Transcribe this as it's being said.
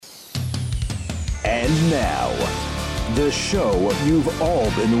And now, the show you've all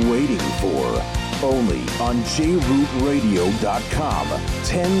been waiting for. Only on JRootRadio.com.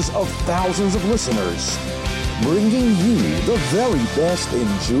 Tens of thousands of listeners. Bringing you the very best in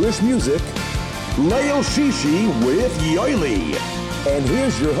Jewish music. Leil Shishi with Yoely. And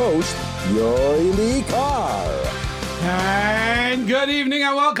here's your host, Yoely Carr. And good evening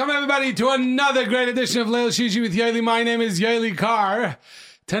and welcome everybody to another great edition of Leil Shishi with Yoely. My name is Yoely Carr.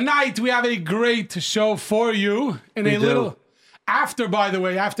 Tonight we have a great show for you. After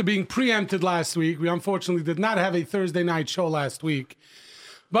being preempted last week, we unfortunately did not have a Thursday night show last week.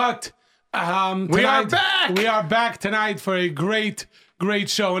 But we are back! We are back tonight for a great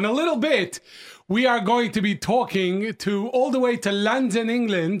show. In a little bit, we are going to be talking to all the way to London,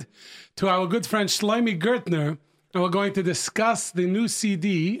 England, to our good friend Shloime Gertner. And we're going to discuss the new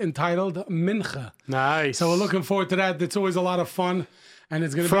CD entitled Mincha. Nice. So we're looking forward to that. It's always a lot of fun. And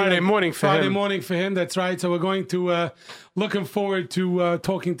it's going to Friday be morning for him. That's right. So we're going to looking forward to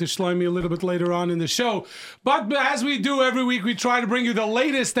talking to Shloime a little bit later on in the show. But as we do every week, we try to bring you the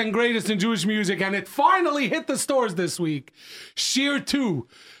latest and greatest in Jewish music, and it finally hit the stores this week. Shir 2.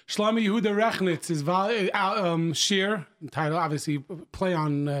 Shloime Gertner is Shir, title obviously play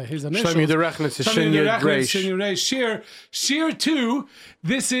on his initials. Shloime Gertner is Shin Yud Shir 2.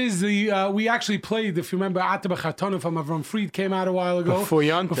 This is the we actually played, if you remember, Ata B'Chatonu from Avram Fried came out a while ago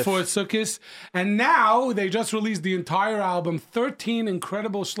before Sukkot, and now they just released the entire album, 13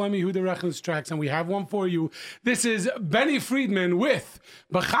 incredible Shloime Gertner tracks, and we have one for you. This is Benny Friedman with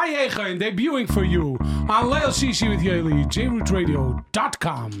B'Chayecha, and debuting for you on Leil Shishi with Yoely,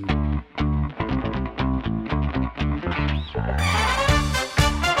 JRootRadio.com.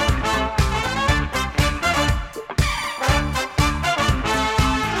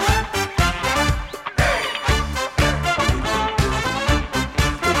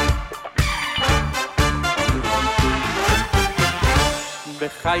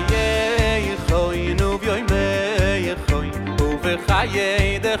 בחיי חוין וביומי חוין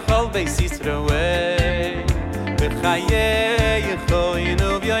ובחיי דכל בייס ישראל בחיי חוין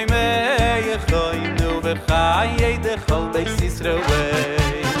וביומי חוין ובחיי דכל בייס ישראל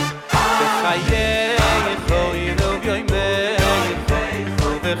בחיי חוין וביומי חוין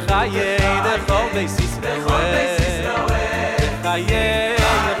ובחיי דכל בייס ישראל בחיי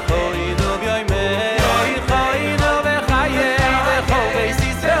חוין וביומי חוין ובחיי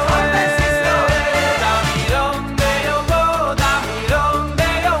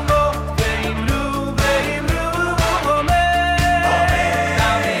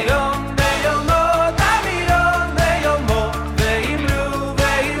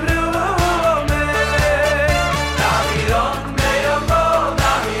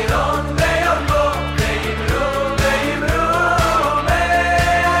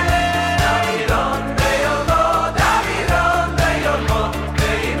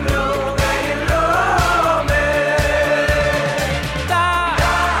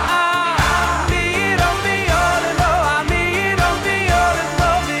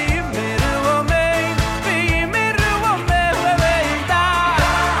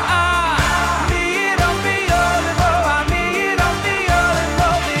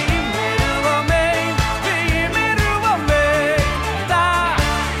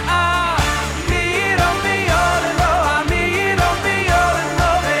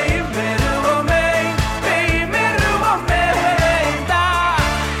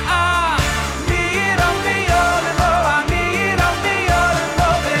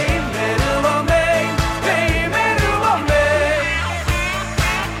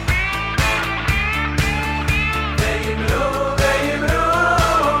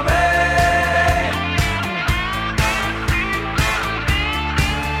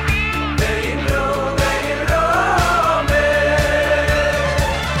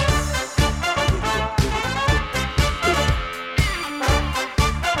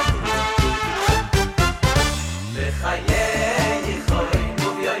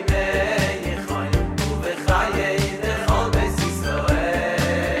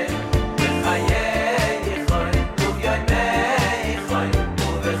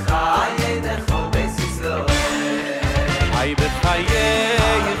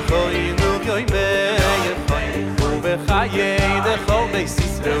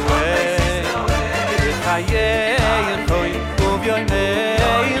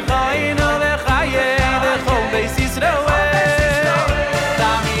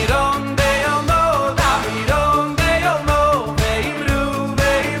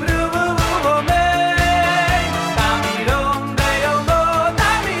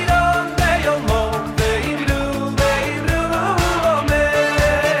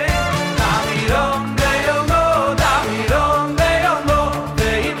Don't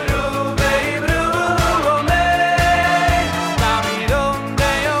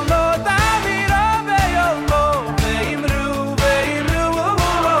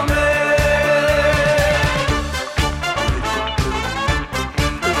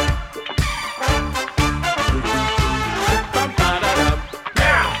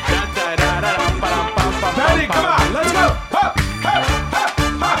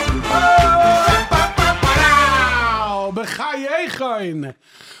Yochain.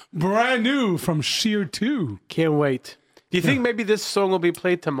 Brand new from Sheer 2. Can't wait. Do you think maybe this song will be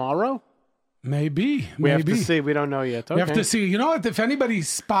played tomorrow? Maybe. We have to see. We don't know yet. Okay. We have to see. You know what? If anybody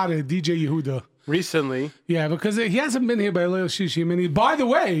spotted DJ Yehuda recently. Yeah, because he hasn't been here by Leil Shishi. I mean, by the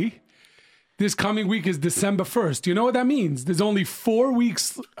way, this coming week is December 1st. You know what that means? There's only 4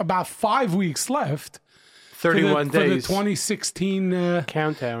 weeks, about 5 weeks left. 31 days. For the 2016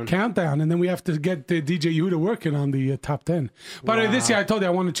 countdown. And then we have to get the DJ Yehuda working on the top 10. By the way, this year I told you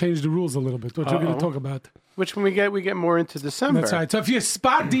I want to change the rules a little bit, which we're going to talk about. Which when we get more into December. That's right. So if you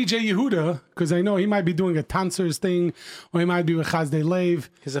spot DJ Yehuda, because I know he might be doing a Tanzers thing, or he might be with Chazdei Lev.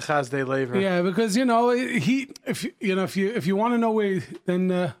 He's a Chazdei Lever. Yeah, because if you want to know where,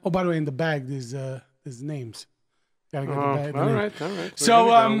 then by the way, in the bag there's names. Gotta get the bag. All right. So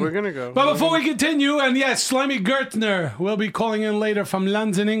we're gonna go. But before we continue, and yes, Shloime Gertner will be calling in later from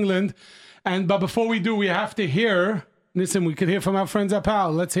London, England. But before we do, we have to hear. Listen, we could hear from our friends at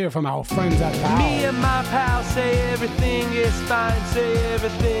PAL. Let's hear from our friends at PAL. Me and my pal say everything is fine, say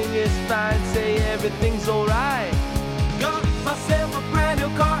everything is fine, say everything's alright. Got myself a brand new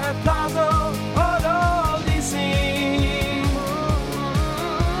car at Plaza, all leasing.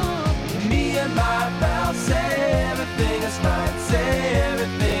 Me and my pal say everything is fine, say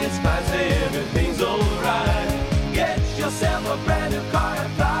everything is fine, say everything's alright. Get yourself a brand new car at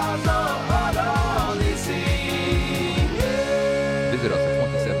Plaza, all leasing. Visit us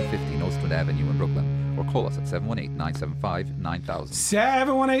at 2750 Nostrand Avenue in Brooklyn, or call us at 718-975-9000.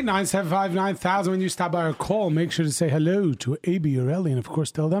 718-975-9000. When you stop by our call, make sure to say hello to A.B. Yoely, and of course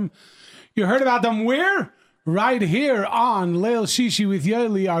tell them you heard about them where? Right here on Leil Shishi with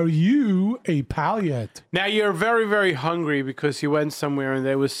Yoely. Are you a pal yet? Now you're very, very hungry because you went somewhere and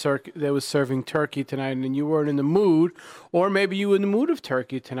they was serving turkey tonight and you weren't in the mood, or maybe you were in the mood of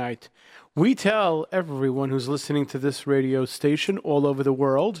turkey tonight. We tell everyone who's listening to this radio station all over the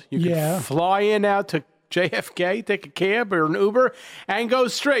world, you can fly in out to JFK, take a cab or an Uber, and go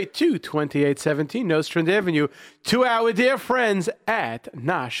straight to 2817 Nostrand Avenue to our dear friends at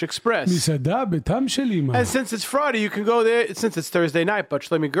Nash Express. And since it's Friday, you can go there. Since it's Thursday night, but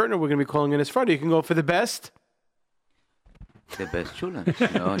Shloime Gertner, we're going to be calling in this Friday. You can go for the best. The best chulent.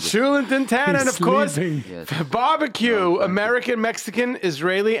 Chulent in town, and of course, barbecue, American, Mexican,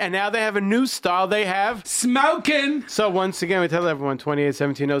 Israeli, and now they have a new style. They have smoking. So once again, we tell everyone,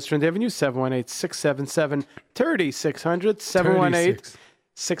 2817 Nostrand Avenue, 718-677-3600,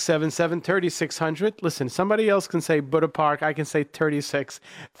 718-677-3600. Listen, somebody else can say Buddha Park. I can say 36.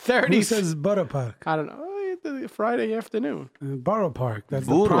 30. Who says Buddha Park? I don't know. Friday afternoon. Borough Park. That's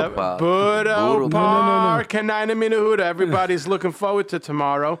Buddha the Park. Buddha Park. Kanina Minahuda. Everybody's looking forward to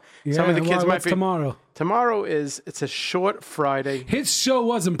tomorrow. Yeah, some of the kids might be. Tomorrow. Tomorrow it's a short Friday. His show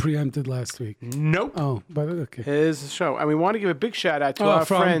wasn't preempted last week. Nope. Oh, but okay. His show. And we want to give a big shout out to our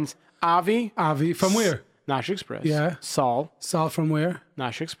friends. Avi. From where? Nash Express. Yeah. Saul from where?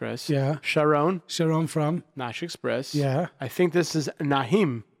 Nash Express. Yeah. Sharon from? Nash Express. Yeah. I think this is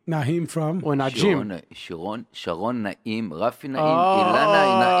Nahim from? Or Najim. Sharon Naim, Rafi Naim,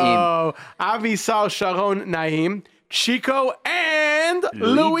 Ilana Naim. Avi, Sal, Sharon Naim, Chico, and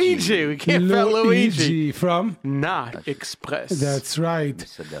Luigi. We can't forget Luigi. From? Nash Express. That's right.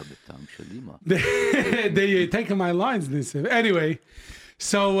 They're taking my lines. Anyway,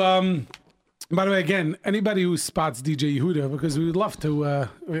 so... by the way, again, anybody who spots DJ Yehuda, because we would love to,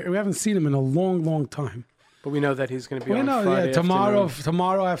 we haven't seen him in a long, long time. But we know that he's going to be on Friday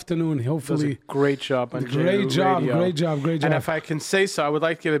tomorrow afternoon, hopefully. Does a great job on Great job. And if I can say so, I would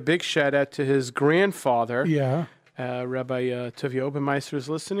like to give a big shout out to his grandfather. Yeah. Rabbi Tuvia Obermeister is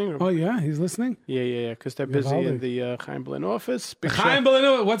listening. Oh, yeah? He's listening? Yeah, because they're busy in the Chaim Berlin office.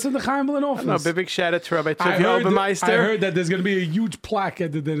 What's in the Chaim Berlin office? No, big shout out to Rabbi Tuvia Obermeister. I heard that there's going to be a huge plaque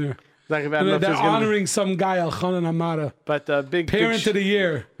at the dinner. They're honoring some guy, Elchanan Amara. But big parent of the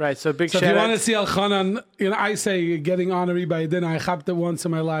year. Right, so big shout out. So if you want to see Elchanan, I say getting honorary by a dinner. I chapped it once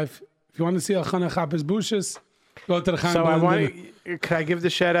in my life. If you want to see Elchanan chap his bushes, go to the Chaim. So can I give the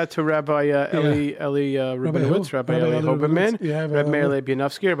shout out to Rabbi Eli Rubinowitz, Rabbi Eli Hoberman, Rabbi Meir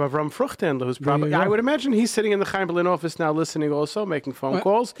Lebianovsky, Rabbi Avram Fruchtendler, who's probably, I would imagine he's sitting in the Chaim Berlin office now listening also, making phone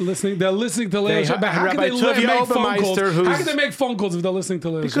calls. They're listening to Leil Shishi. How can they make phone calls if they're listening to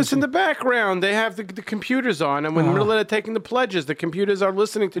Leil Shishi? Because in the background, they have the computers on, and when in the middle of taking the pledges, the computers are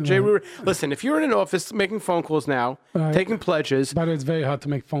listening to JRoot. Listen, if you're in an office making phone calls now, taking pledges. But it's very hard to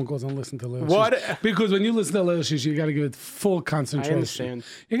make phone calls and listen to Leil Shishi. Because when you listen to Leil Shishi, you got to give it full concentration. I understand.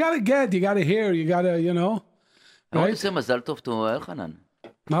 You gotta hear, you gotta, I want to say Mazal Tov to Elchanan.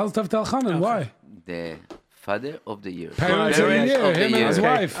 Mazal Tov to Elchanan, why? The father of the year. Parents of the year, him and his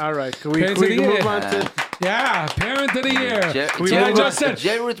wife. All right, can we move on to... Yeah, Parent of the Year. I just said.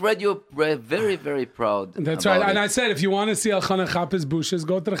 JRoot Radio, very, very proud. That's right. And I said, if you want to see Elchana Chappes Bushes,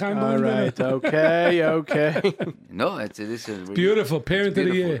 go to the Chaim All right. Okay. No, this is really beautiful. Parent of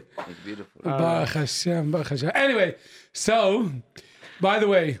the Year. It's beautiful. Baruch Hashem, Baruch Hashem. Anyway, so, by the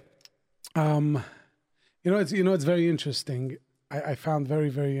way, it's very interesting. I found very,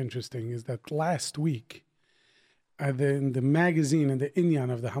 very interesting is that last week, in the magazine and the Inyan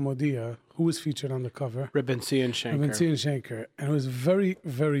of the Hamodia, who was featured on the cover? Reuben Zion Shanker. And it was very,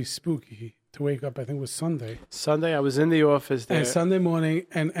 very spooky to wake up. I think it was Sunday. Sunday, I was in the office there. And Sunday morning,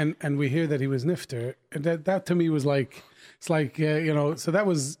 and we hear that he was nifter. And that to me was like, it's like, so that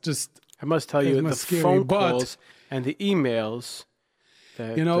was just... I must tell you, the scary, phone calls and the emails...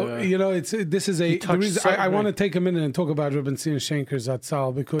 That, the reason I want to take a minute and talk about Reuben Zion Shanker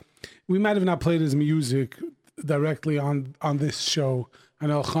Zatzal, because we might have not played his music directly on this show. I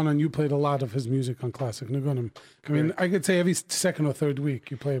know, Elchanan, you played a lot of his music on Classic Nagunim. I mean, I could say every second or third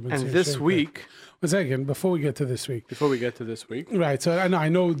week you play Reuben Zion Shanker. And this week... One second, before we get to this week. Right, so I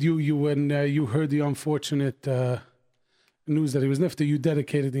know you when you heard the unfortunate... news that he was nifter, you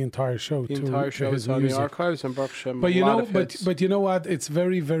dedicated the entire show to his on music. The archives and Baruch Hashem. But you know what? It's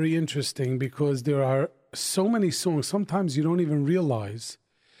very, very interesting because there are so many songs. Sometimes you don't even realize.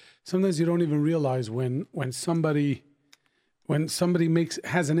 When somebody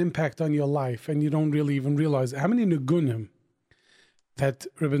has an impact on your life, and you don't really even realize how many Nagunim that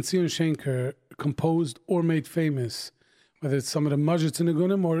Reuben Zion Shanker composed or made famous, whether it's some of the Majits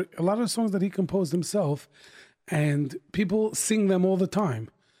Nagunim or a lot of songs that he composed himself. And people sing them all the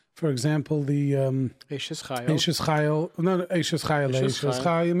time. For example, the Eishes Chayil. Not Eishes Chayil. Eishes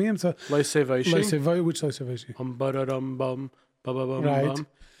Chayil. Leisei Vaishi. Which Leisei Vaishi? Right.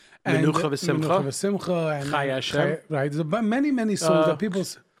 And Menucha V'Simcha. And Chai Hashem. Right. There's many songs that people...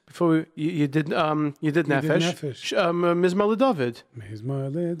 Before you did Nefesh. Mizmor LeDavid. Mizmor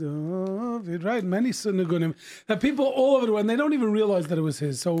LeDavid. Right. Many Nagunim that people all over the world, and they don't even realize that it was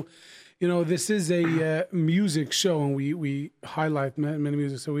his. So... this is a music show, and we highlight many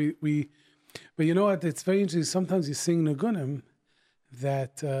music. So but you know what? It's very interesting. Sometimes you sing Nagunim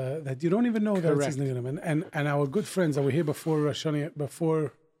that you don't even know that it's Nagunim. And our good friends that were here before Rosh Hashanah, before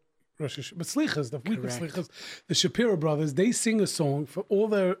Rosh Hashanah, but Slichas, the week of Slichas, the Shapiro brothers, they sing a song for all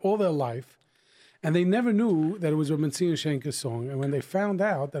their life, and they never knew that it was Reuben Zion Shanker's song. And when they found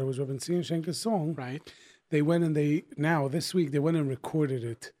out that it was Reuben Zion Shanker's song, right, they went and this week they went and recorded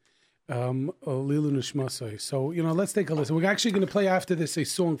it. Lilu Nishmasai. So, let's take a listen. We're actually going to play after this a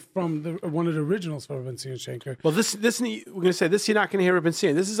song from one of the originals for Reuben Zion Shanker. Well, this we're going to say this. You're not going to hear Reuben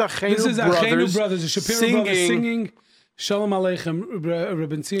Zion. This is Achenu brothers, the Shapiro brothers singing Shalom Aleichem.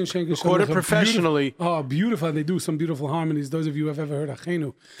 Reuben Zion Shanker recorded professionally. Beautiful! And they do some beautiful harmonies. Those of you who have ever heard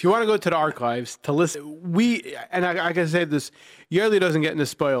Achenu. If you want to go to the archives to listen, I can say this: Yoely doesn't get in the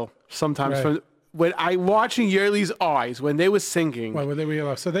spoil sometimes from. When I watching Yoely's eyes when they were singing, when they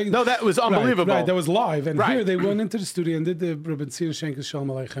were so that was unbelievable. Right, that was live, and here they went into the studio and did the Reuben Zion Shanker Shalom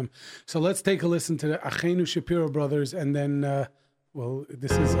Aleichem. So let's take a listen to the Achenu Shapiro brothers, and then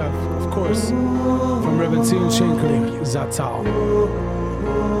this is of course from Reuben Zion Shanker Zatzal.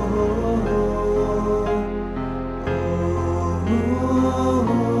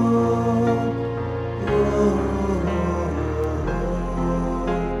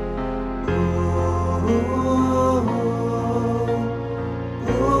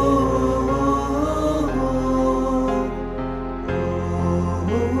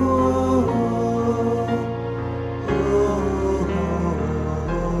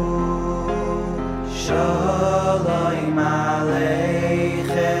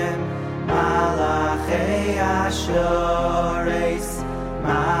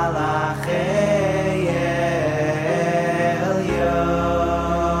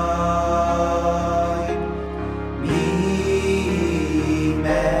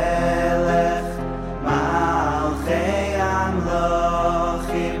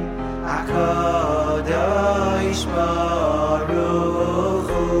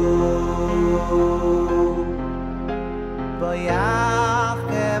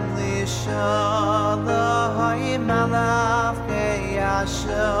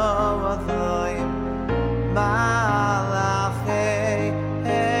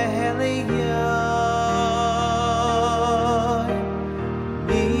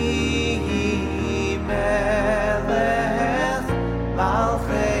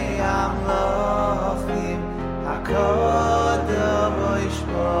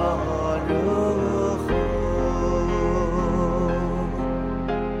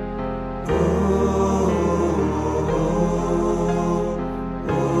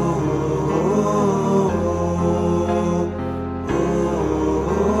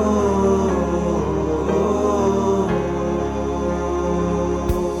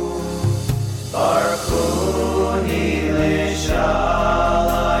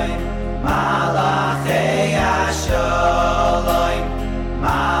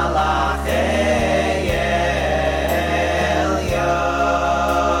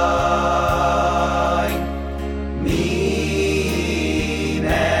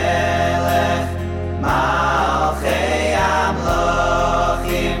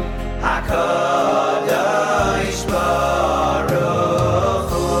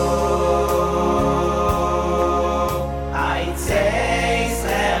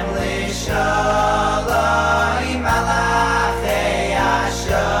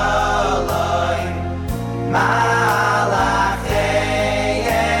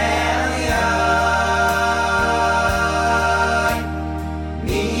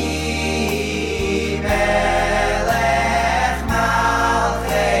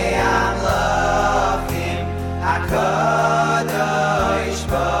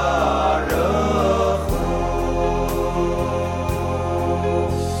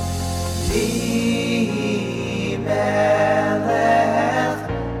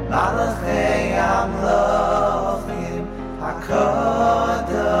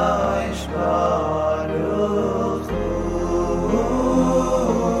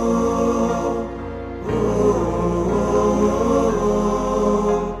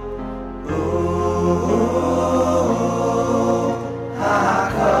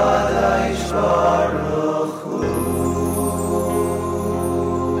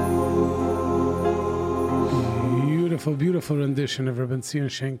 beautiful, beautiful rendition of Rabbi Zion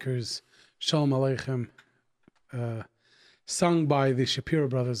Schenker's Shalom Aleichem, sung by the Shapiro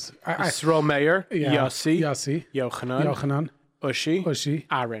brothers. Yisrael Meir, Yossi, Yochanan, Ushi,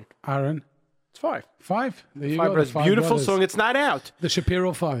 Aaron. It's 5. 5. There you Five go. brothers. The 5 Beautiful brothers. song. It's not out. The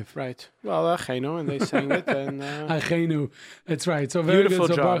Shapiro 5. Right. Well, Achenu, and they sang it. And Achenu. That's right. So very Beautiful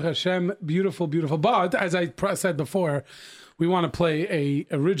good. So job. Baruch Hashem, beautiful, beautiful. But as I said before, we want to play a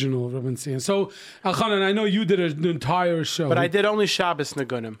original Rabbi Zion. So Elchanan, I know you did an entire show, but I did only Shabbos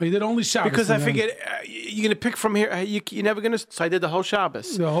Nagunim. You did only Shabbos Because I and then- figured you're going to pick from here. You're never going to. So I did the whole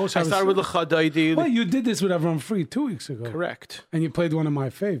Shabbos. The whole Shabbos. I started with L'chadaidi. Well, you did this with Avram Free 2 weeks ago. Correct. And you played one of my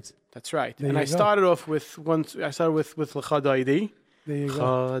faves. That's right. There And you I go. started off with L'chadaidi. There you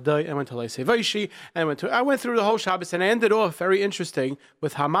go. I went to Leisei Vaishi, and I went through the whole Shabbos, and I ended off very interesting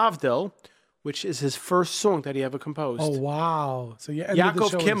with Hamavdil, which is his first song that he ever composed. Oh, wow. So you ended the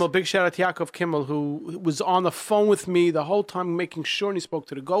Yaakov show Kimmel, big shout out to Yaakov Kimmel, who was on the phone with me the whole time, making sure, and he spoke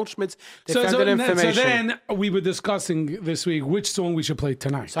to the Goldschmidts. They found that information. So then we were discussing this week which song we should play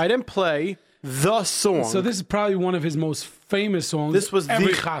tonight. So I didn't play the song. So this is probably one of his most famous songs. This was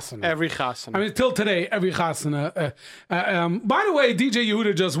every the chasana. Every chasana. I mean, till today, every chasana. By the way, DJ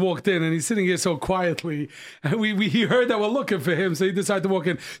Yehuda just walked in, and he's sitting here so quietly. And he heard that we're looking for him, so he decided to walk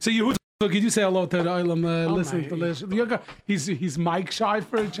in. So Yehuda, could you say hello to the Olam? Listen to this. He's mic shy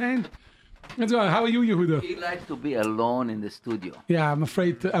for a change. That's right. How are you, Yehuda? He likes to be alone in the studio. Yeah, I'm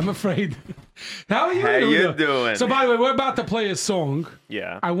afraid. How are you, How Yehuda? you doing? So, by the way, we're about to play a song.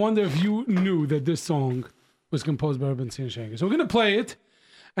 Yeah. I wonder if you knew that this song was composed by Rabbi Zion Schenker. So we're going to play it,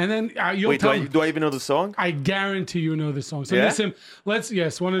 and then you'll Wait, tell do I even know the song? I guarantee you know this song. So Yeah? listen,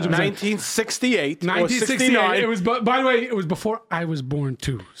 100%. 1968 or 1968. 69. It was, by the way, it was before I was born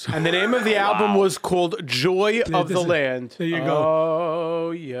too. So. And the name of the album was called Joy of the this is- Land. there you go.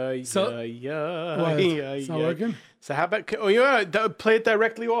 Oh, yeah, So- yeah. What? Yeah, It's not yeah. working? So how about, play it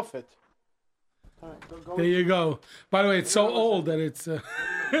directly off it. There you go. By the way, it's so old that it's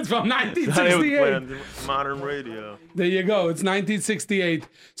it's from They would play 1968. on modern radio. There you go. It's 1968.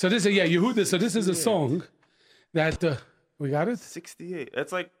 So this is Yehuda. So this is a song that we got it. 68.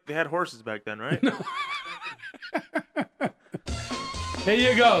 That's like they had horses back then, right? Here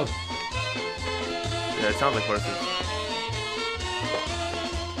you go. Yeah, it sounds like horses.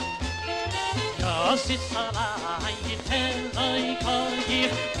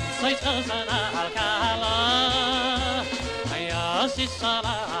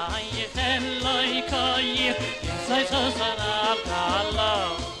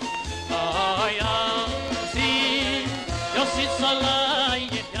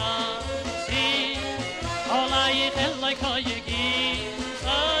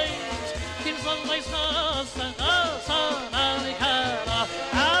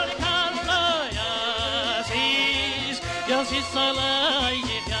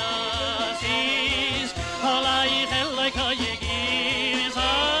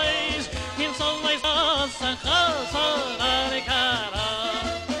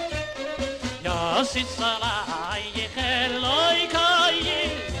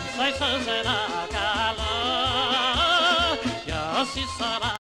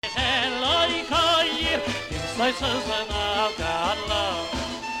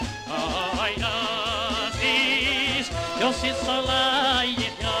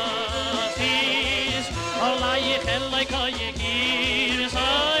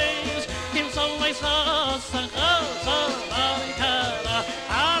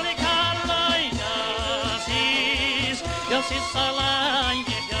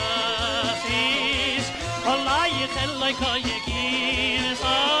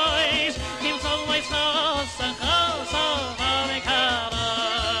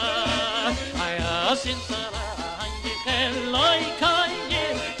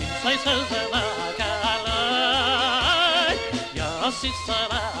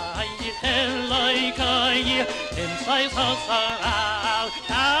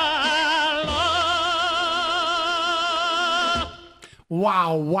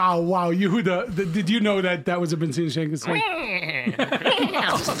 Wow, wow, wow. Yehuda, did you know that was a Rabbi Zion Schenker song?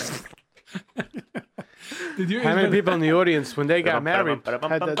 Did you? How many people in the audience, when they got married, had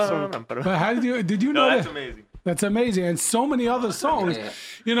that song? But how did you know No, that? that's amazing. That's amazing, and so many other songs.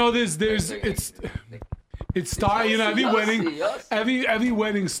 You know, it starts. You know, every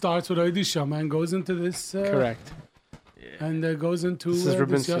wedding starts with Oidi Shama and goes into this. Correct. And goes into This is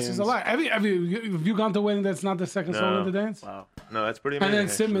Rabbi this Yossi Zion's. Zalai. Have you gone to a wedding that's not the second song of the dance? Wow. No, that's pretty And amazing.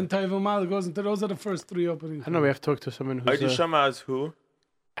 then Sim and Taiva Mal goes into those are the first 3 openings. I don't know, we have to talk to someone I who's... do Shama as who?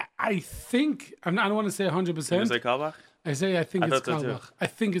 I think I don't want to say 100%. You say Kalbach? I think I it's thought so too. Kalbach. I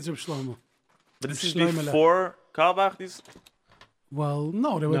think it's Reb Shlomo. But this is Shloime. before Kalbach, these. Well,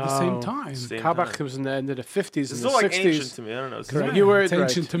 no, they were at the same No. time. Same Kabach time. was in the end of the 50s It's and the still like 60s. ancient to me. I don't know. It's Correct. like You were It's right.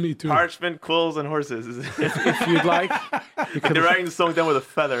 ancient to me too. parchment, quills, and horses. If you'd like, you could They're writing the song down with a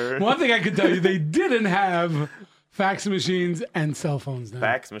feather. One thing I could tell you, they didn't have fax machines and cell phones now.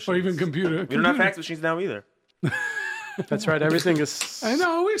 Fax machines. Or even computer. We don't have fax machines now either. That's right. Everything is. I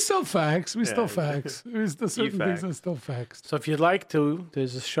know, we still fax. We still Yeah. fax. There's the certain things E-fax. are still faxed. So if you'd like to,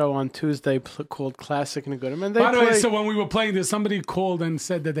 there's a show on Tuesday called Classic and Good. And they By the way, play- so when we were playing this, somebody called and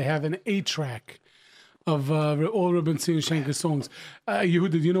said that they have an 8-track of all Ruben Schenker songs.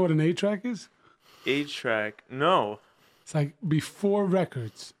 Yehuda, do you know what an 8-track is? 8-track. No. It's like before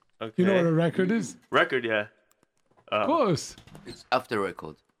records. Okay. You know what a record is? Record, yeah. Of course. It's after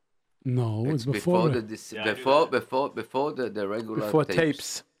record. No, it's Before before. the before the regular before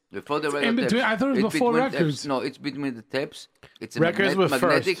tapes. Before the regular in between- tapes. I thought it was It's before between records. Tapes. No, it's between the tapes. It's a Records were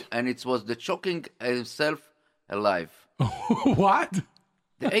magnetic, first. and it was the choking himself alive. What?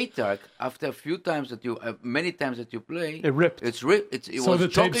 The 8-track, after a few times that you, many times that you play, It ripped. It's ripped. It So was the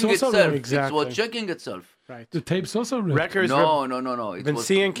tapes choking also itself. ripped. Exactly. It was checking itself. Right. The tapes also ripped. Records. No. It Vince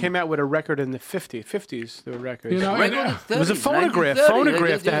was Ian came out with a record in the 50s. There were records. You know, record and, in it was a 30s, phonograph. 1930s.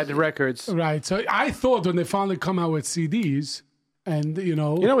 Phonograph that had the records. right. So I thought when they finally come out with CDs, and You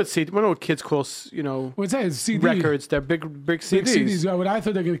know what kids call what's that? It's CD. records? They're big Big CDs. CDs. What I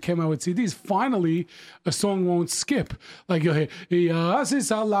thought they were going to come out with CDs. Finally, a song won't skip. Like you'll hear, "Yas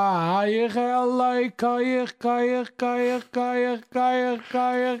is alayich alay kayich kayich kayich kayich kayich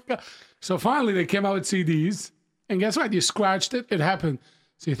kayich." So finally, they came out with CDs, and guess what? You scratched it, it happened.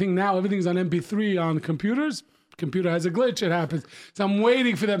 So you think now everything's on MP3 on computers? Computer has a glitch, it happens. So I'm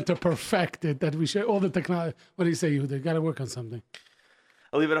waiting for them to perfect it. That we should all the technology. What do you say, Yehuda? Got to work on something,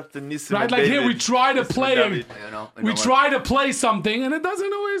 I'll leave it up to Nissim. right? and Like here, we David. try to Nissim and play David. it. You We know what? try to play something and it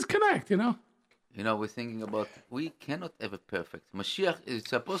doesn't always connect, You know, we're thinking about we cannot have a perfect. Mashiach is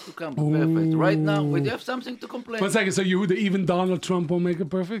supposed to come perfect. Right now, we have something to complain. 1 second, so Yehuda, even Donald Trump will make it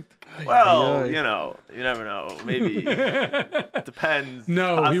perfect? Well, you know, you never know. Maybe. Depends.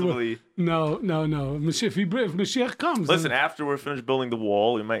 No, he will. Possibly. No. If Mashiach comes. Listen, after we're finished building the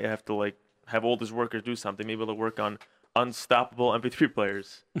wall, we might have to have all these workers do something. Maybe they'll work on unstoppable MP3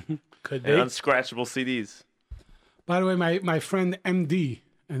 players Could and be. unscratchable CDs. By the way, my friend MD,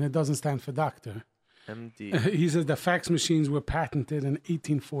 and it doesn't stand for doctor, MD. he says the fax machines were patented in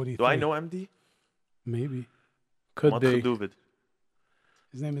 1843. Do I know MD? Maybe. Could Matcha be. David.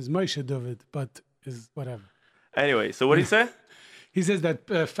 His name is Moshe David, but is whatever. Anyway, so what did he say? He says that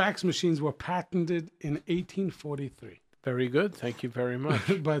fax machines were patented in 1843. Very good. Thank you very much.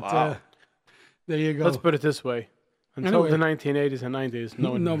 But Wow. there you go. Let's put it this way. Until Anyway. the 1980s and 90s,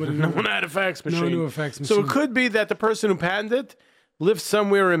 no one had a fax no machine. one knew a fax So machine. it could be that the person who patented it lived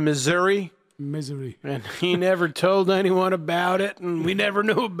somewhere in Missouri Misery. and he never told anyone about it, and we never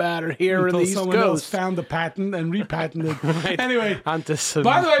knew about it here in Until the East someone else Coast. found the patent and repatented. Anyway, Onto some,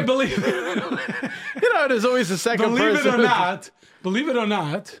 by the way, believe there's always a second believe it person. or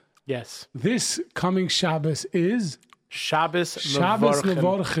not, Yes. this coming Shabbos is Shabbos Shabbos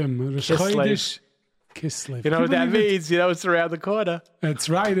Mevorchim. Mevorchim, Rosh Kislev. Chodesh Kislev. You know what Can that believe it? means? You know it's around the corner. That's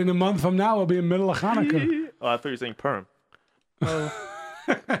right. In a month from now, we'll be in the middle of Hanukkah. Oh, I thought you were saying perm.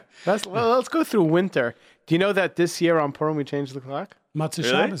 Let's go through winter. Do you know that this year on Purim we changed the clock? Matzah Really?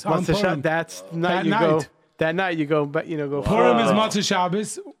 Shabbos. on Matzah Purim. That's the night That you night. go. That night you go, but go. Purim is for- Matzah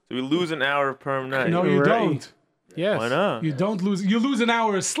Shabbos. So we lose an hour of perm night. No, you Right. don't. Yes. Why not? You don't lose. You lose an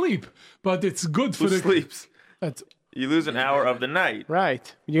hour of sleep, but it's good for Who the sleeps? That's, You lose an hour of the night.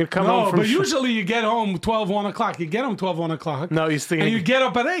 Right. You come home no, from. but usually you get home 12, 1 o'clock. You get home 12, 1 o'clock. No, he's thinking. And you get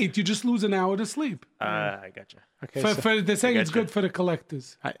up at 8. You just lose an hour to sleep. I gotcha. okay, For, so- for they're saying it's gotcha. good for the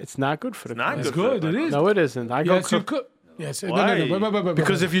collectors. it's not good for the. Not It's good. good. It is. No, it isn't. I go Yes, you cook- could. Yes. Why? Wait,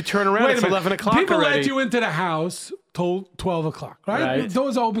 because if you turn around, Wait a it's minute. 11 o'clock People already. let you into the house till 12 o'clock, right? Right.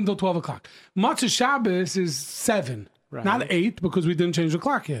 Doors are open till 12 o'clock. Matzah Shabbos is 7, not 8, because we didn't change the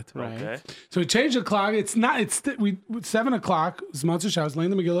clock yet. Right. Okay. So we changed the clock. It's not. It's 7 o'clock. It's Matzah Shabbos.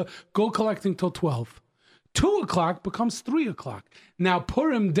 Laying the Megillah. Go collecting till 12. 2 o'clock becomes 3 o'clock. Now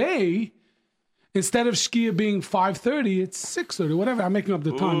Purim day, instead of Shkia being 5:30, it's 6:30. Whatever. I'm making up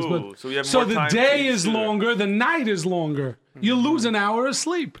the times, Ooh, but so we have more the time to day eat is sooner. longer. The night is longer. You lose an hour of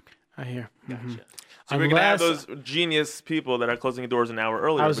sleep. I hear. Mhm. So we're gonna have Unless- those genius people that are closing the doors an hour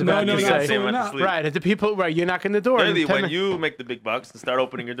earlier. I was but about then to you say- got the same No, amount no, of sleep. Right, at the people, right? You're knocking the door. Really, in 10 when minutes. you make the big bucks and start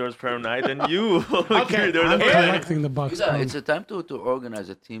opening your doors for every night, then you open Okay, your doors I'm every night. collecting the bucks. Yeah, it's a time to organize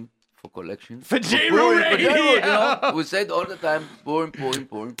a team for collection. For Purim, JRoot for Radio. JRoot, you know? We said all the time,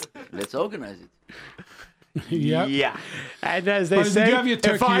 Purim. Let's organize it. Yep. Yeah. And as they But did say, you have your if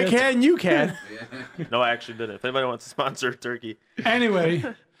turkey I yet? can, you can. No, I actually didn't. If anybody wants to sponsor turkey, Anyway,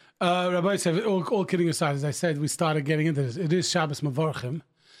 Rabbi said, all kidding aside, as I said, we started getting into this. It is Shabbos Mavorchim,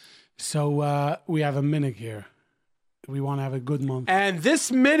 so we have a minhag here. We want to have a good month. And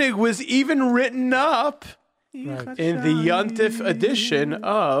this minhag was even written up Right. in the Yontif edition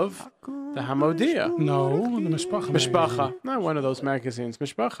of the Hamodia. No, the Mishpacha. Mishpacha. Not one of those magazines.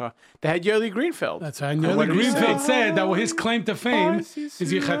 Mishpacha. They had Yoely Greenfield. That's right. And what Yoely did he Greenfield say? said that his claim to fame is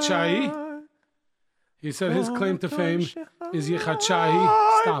Yichat Shai. He said his claim to fame is Yichat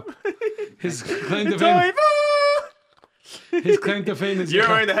Shai. Stop. His claim to fame. His claim to fame is you're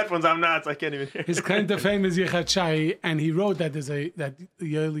wearing the headphones. I'm not. So I can't even hear. His claim to fame is Yichat Shai, and he wrote that there's that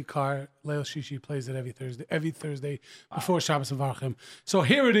the Yoely car Leil Shishi plays it every Thursday before Shabbos Avarchim. So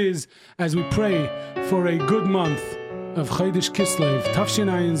here it is as we pray for a good month of Chodesh Kislev, Tafshin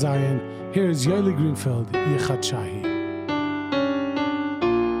Ayin Zayin. Here is Yoely Greenfield, Yichat Shai.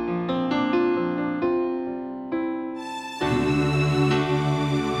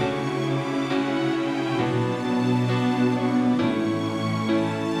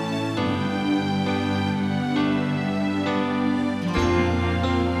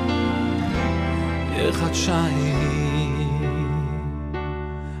 Yichat Shai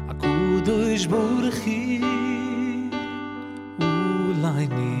HaKadosh Baruch Hu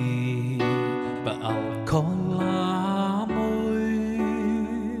Ulayni Ba'al Kol Amoy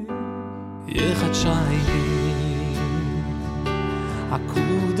Yichat Shai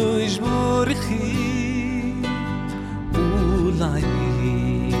HaKadosh Baruch Hu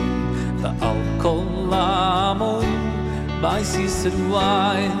Ulayni Ba'al Kol Amoy Ba'is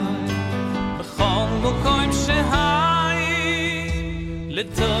Yisrael Mokoim shehai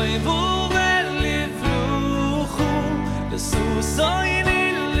letoivu velivruchu lesusoini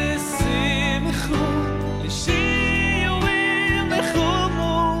lesimchu leshiu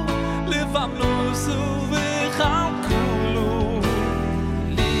lechumu levamnusu vechalkulu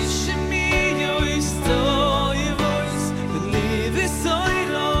lishmiyo istoivois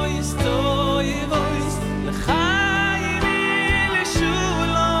levisoiro istoivois lechaim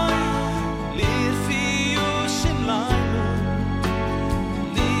leshuloi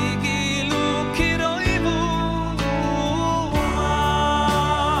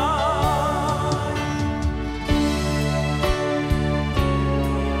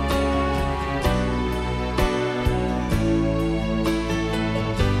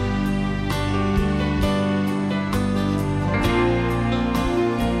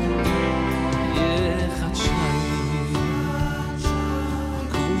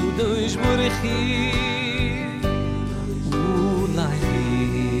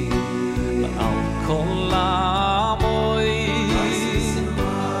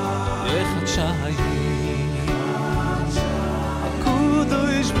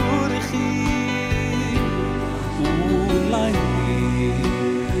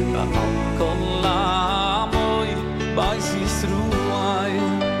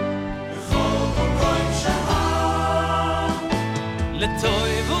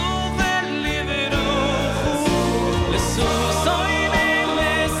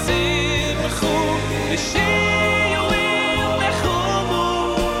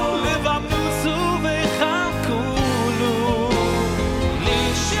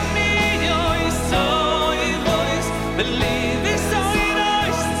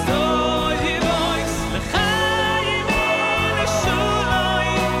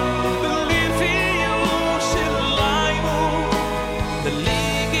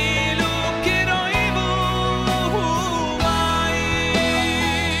Believe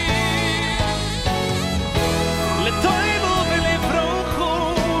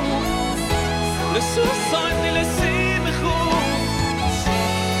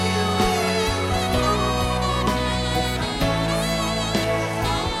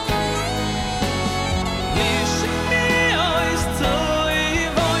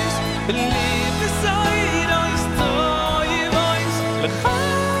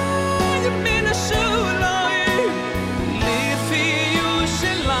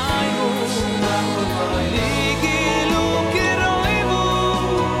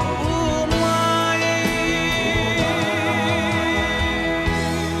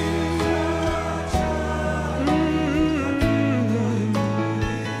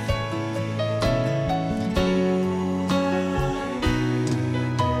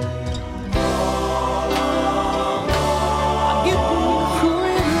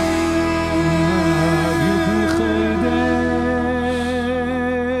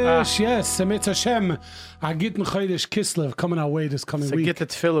yes. Emetz Hashem. Agitn Chodesh Kislev coming our way this coming So week. get the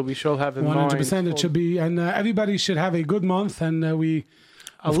tefillah. We shall have in 100%. mind. It should be, and everybody should have a good month. And we,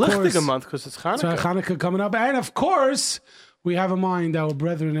 A of course, lichtige month because it's Hanukkah. so Hanukkah coming up, and of course, we have in mind our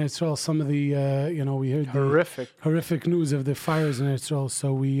brethren in Israel. Some of the, we heard the horrific news of the fires in Israel.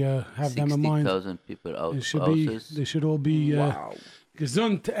 So we have them in mind. 60,000 people out They should of houses. they should all be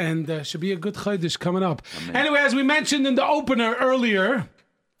gesund, and should be a good Chodesh coming up. Amen. Anyway, as we mentioned in the opener earlier,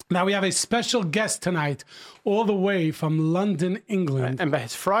 now we have a special guest tonight, all the way from London, England. And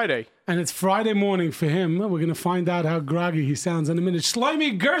it's Friday. And it's Friday morning for him. We're going to find out how groggy he sounds in a minute.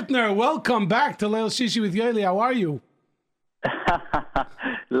 Shloime Gertner, welcome back to Leil Shishi with Yoely. How are you?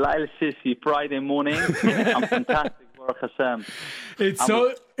 Leil Shishi, Friday morning. I'm fantastic, Baruch Hashem.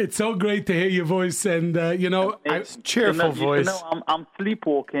 It's so great to hear your voice, and Cheerful voice. I'm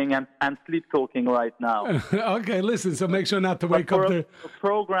sleepwalking and sleep talking right now. Okay, listen. So make sure not to wake up. For a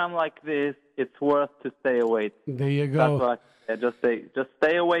program like this, it's worth to stay awake. There you go. That's what I say. Just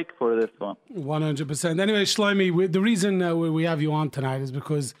stay awake for this one. 100%. Anyway, Shloime, the reason we have you on tonight is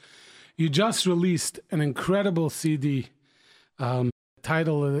because you just released an incredible CD. The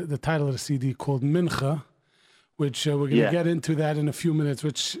title of the CD called Mincha, which we're going to get into that in a few minutes.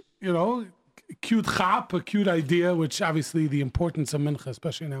 Which cute chap, a cute idea. Which obviously the importance of Mincha,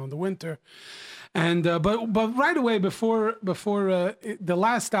 especially now in the winter. And but right away before the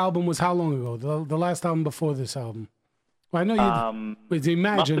last album was how long ago? The last album before this album. Well, I know you.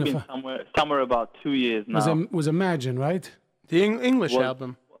 Imagine must have been somewhere about 2 years now. Was Imagine, right? The English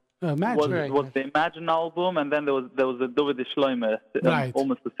album. Imagine was the Imagine album, and then there was a David Shloime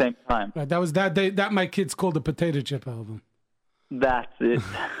almost the same time. Right, that was that my kids called the Potato Chip album. That's it.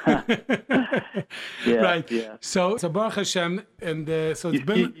 Right. Yeah. So Baruch Hashem, and so it's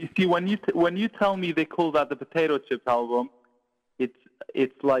been. You see, when you tell me they call that the Potato Chip album,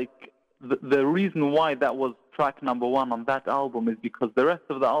 it's like the reason why that was track number one on that album is because the rest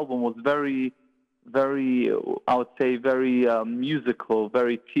of the album was very, very, I would say, very musical,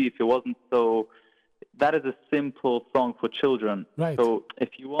 very cheap. It wasn't so. That is a simple song for children. Right. So if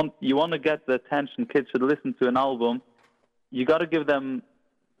you want to get the attention, kids should listen to an album. You got to give them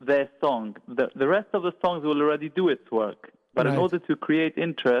their song. The rest of the songs will already do its work. But in order to create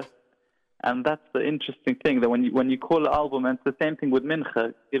interest, and that's the interesting thing, that when you call an album, and it's the same thing with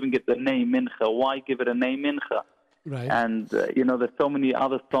Mincha, giving it the name Mincha. Why give it a name Mincha? Right. And, there's so many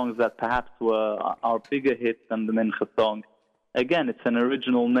other songs that perhaps are bigger hits than the Mincha song. Again, it's an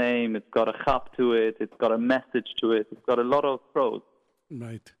original name. It's got a chap to it. It's got a message to it. It's got a lot of pros.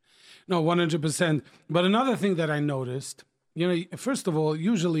 Right. No, 100%. But another thing that I noticed, first of all,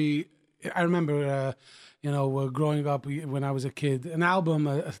 usually I remember, growing up when I was a kid, an album,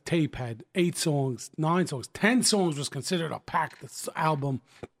 a tape had 8 songs, 9 songs, 10 songs was considered a packed album.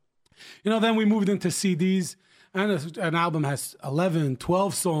 Then we moved into CDs, and an album has 11,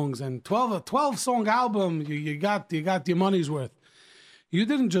 12 songs, and 12-song album, you got your money's worth. You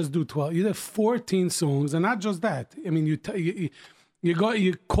didn't just do 12, you did 14 songs, and not just that. I mean,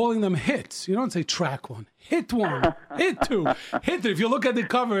 you're calling them hits. You don't say track 1, hit 1, hit 2, hit 3. If you look at the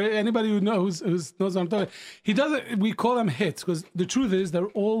cover, anybody who knows what I'm talking, he does it. We call them hits because the truth is they're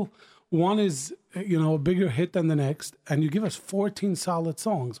all, one is a bigger hit than the next, and you give us 14 solid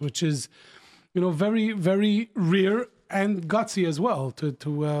songs, which is very, very rare and gutsy as well to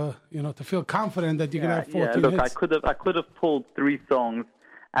feel confident that you can have 14 Look, hits. I could have pulled 3 songs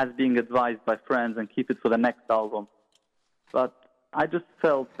as being advised by friends and keep it for the next album, but I just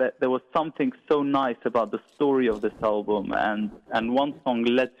felt that there was something so nice about the story of this album, and one song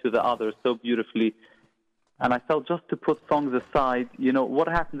led to the other so beautifully. And I felt just to put songs aside, what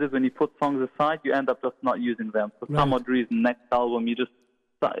happens is when you put songs aside, you end up just not using them. For some odd reason, next album, you just,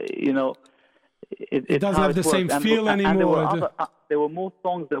 it doesn't have the same feel anymore. And there were more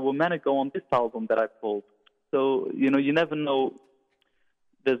songs that were meant to go on this album that I pulled. So, you never know.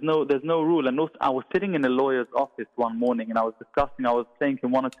 There's no rule. And also, I was sitting in a lawyer's office one morning, and I was playing him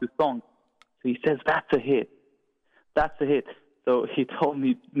 1 or 2 songs. So he says, that's a hit. That's a hit. So he told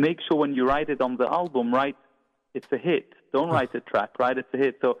me, make sure when you write it on the album, write it's a hit. Don't write a track, write it's a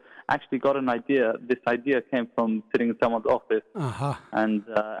hit. So I actually got an idea. This idea came from sitting in someone's office. And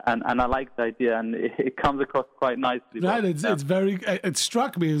I like the idea, and it comes across quite nicely. Right, it's very, it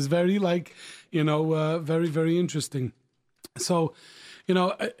struck me. It was very very, very interesting. So,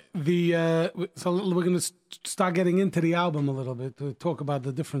 so we're going to start getting into the album a little bit to talk about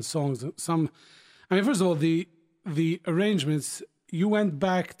the different songs. First of all, the arrangements, you went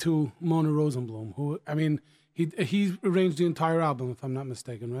back to Mona Rosenblum, who, he arranged the entire album, if I'm not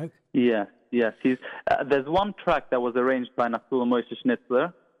mistaken, right? Yes. There's one track that was arranged by Nafula Moshe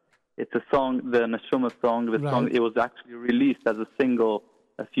Schnitzler, It's a song, the Neshama song. The song, it was actually released as a single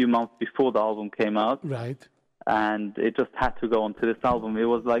a few months before the album came out. Right. And it just had to go onto this album. It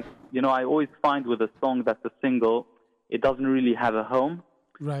was like, I always find with a song that's a single, it doesn't really have a home.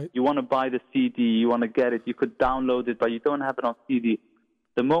 Right. You want to buy the CD, you want to get it, you could download it, but you don't have it on CD.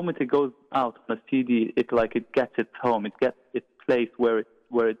 The moment it goes out on a CD, it gets its home, it gets its place where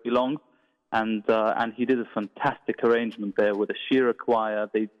it belongs. And he did a fantastic arrangement there with a Shira choir.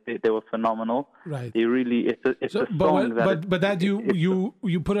 They were phenomenal. Right. They really, it's a song that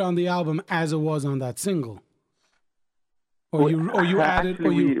you put it on the album as it was on that single. Or you added,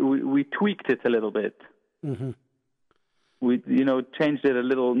 actually, we tweaked it a little bit. Mm-hmm. We changed it a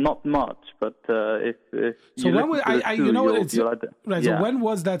little, not much, but if so when was right? So when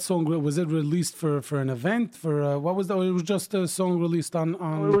was that song? Was it released for an event? For what was that? It was just a song released on.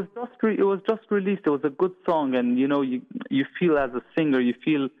 It was just released. It was a good song, and you feel as a singer, you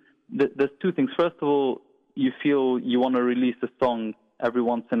feel there's two things. First of all, you feel you want to release a song every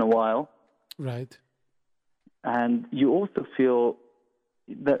once in a while, right? And you also feel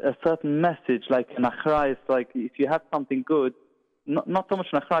that a certain message, like an achra, like if you have something good, not so much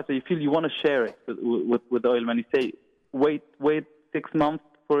an achra, so you feel you want to share it with the oil man. You say, wait 6 months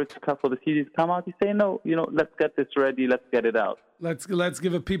for the CD to come out. You say, no, let's get this ready, let's get it out. Let's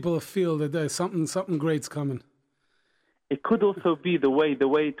give people a feel that there's something great's coming. It could also be the way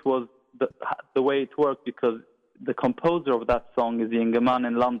it was, the way it worked, because the composer of that song is the Ingeman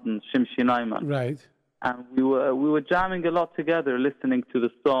in London, Shimshi Naiman. Right. And we were jamming a lot together, listening to the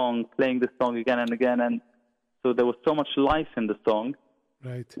song, playing the song again and again, and so there was so much life in the song.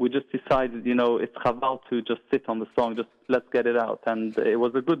 Right. We just decided, it's chaval to just sit on the song, just let's get it out, and it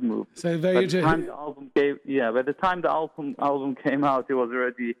was a good move. So by the time the album came out, it was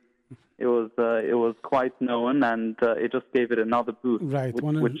already, it was quite known, and it just gave it another boost, right,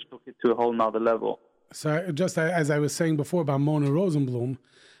 which took it to a whole nother level. So just as I was saying before about Mona Rosenblum,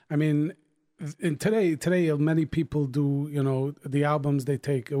 I mean. Today, many people do, the albums, they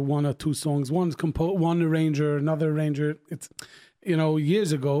take one or two songs, one arranger, another arranger. It's,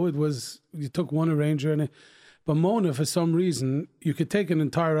 years ago, it was, you took one arranger, but Mona, for some reason, you could take an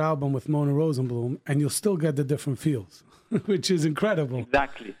entire album with Mona Rosenblum and you'll still get the different feels, which is incredible.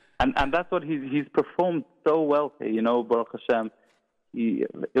 Exactly. And that's what he's performed so well here, Baruch Hashem. The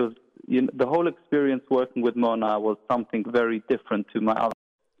whole experience working with Mona was something very different to my other.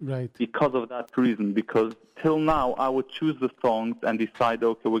 Right. Because of that reason, because till now I would choose the songs and decide,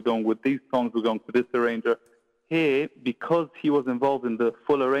 okay, we're going with these songs, we're going to this arranger. Here, because he was involved in the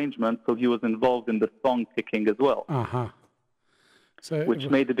full arrangement, so he was involved in the song picking as well, so which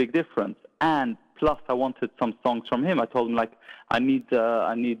made a big difference. And plus, I wanted some songs from him. I told him, I need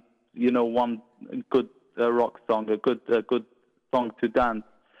one good rock song, a good song to dance,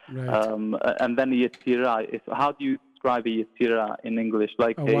 right. And then Yetzirah. How do you describe a Yetzirah in English?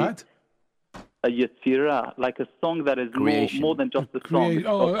 Like what? A Yetzirah, like a song that is more than just a song.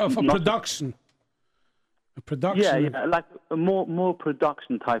 A production. A production. Yeah, like a more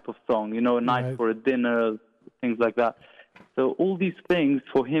production type of song. A night for a dinner, things like that. So all these things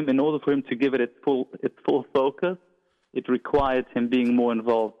for him, in order for him to give it its full focus, it required him being more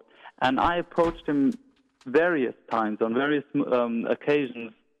involved. And I approached him various times on various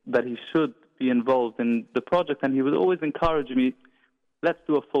occasions that he should be involved in the project, and he would always encourage me, let's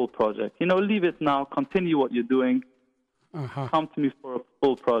do a full project. Leave it now, continue what you're doing, come to me for a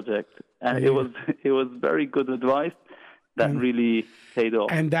full project. And it was very good advice that really paid off.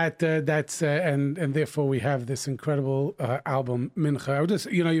 And that's and therefore we have this incredible album, Mincha. I was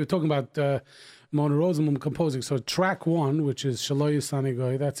just, you're talking about Mona Rosenblum composing. So track 1, which is Shaloy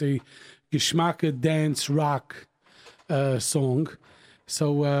Sanigoy, that's a Geschmacke dance rock song.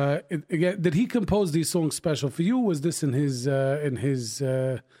 So again, did he compose these songs special for you? Was this in his archives?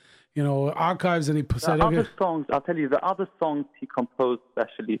 And he said, other songs, I'll tell you, the other songs he composed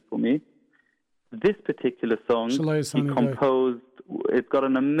specially for me. This particular song he composed. It's got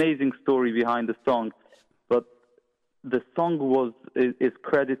an amazing story behind the song, but the song is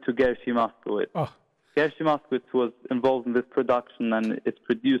credit to Gershi Moskowitz. Oh. Gershi Moskowitz was involved in this production, and it's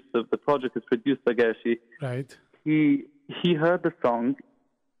produced. The project is produced by Gershi. Right. He heard the song.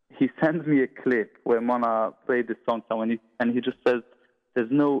 He sends me a clip where Mona played this song someone, and he just says, "There's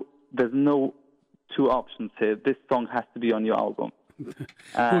no two options here. This song has to be on your album."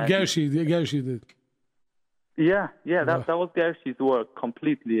 Well, Gershi did. Yeah, that was Gershi's work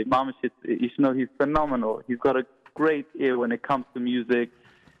completely. Mamish, he's phenomenal. He's got a great ear when it comes to music.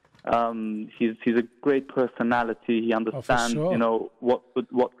 He's a great personality. He understands, sure.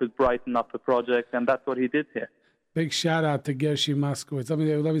 what could brighten up a project, and that's what he did here. Big shout out to Gershi Moskowitz.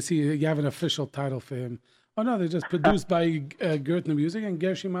 Let me see. You have an official title for him. Oh no, they're just produced by Gertner Music and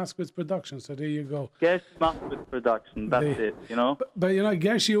Gershi Moskowitz Production. So there you go. Gershi Moskowitz Production. That's it. You know. But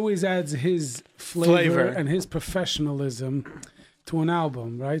Gershi always adds his flavor and his professionalism to an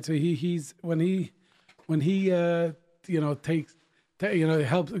album, right? So he's when he gets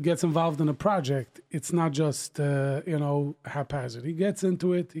involved in a project, it's not just haphazard. He gets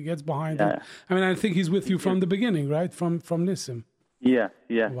into it. He gets behind it. I mean, I think he's with you from the beginning, right? From Nissim. Yes.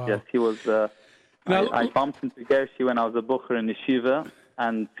 Wow. Yes, he was. I bumped into Gershi when I was a bucher in yeshiva,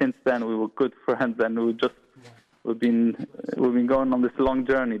 and since then we were good friends, and we've been going on this long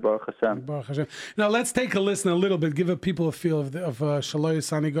journey, Baruch Hashem. Baruch Hashem. Now let's take a listen a little bit, give people a feel of Shloime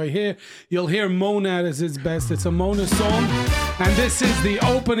Sanigoy. Here you'll hear Mona at its best. It's a Mona song, and this is the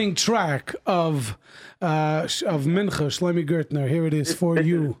opening track of Mincha, Shloime Gertner. Here it is for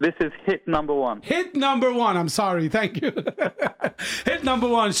you. This is hit number one. Hit number one. I'm sorry. Thank you. Hit number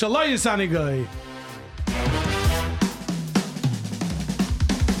one. Shloime Sanigoy.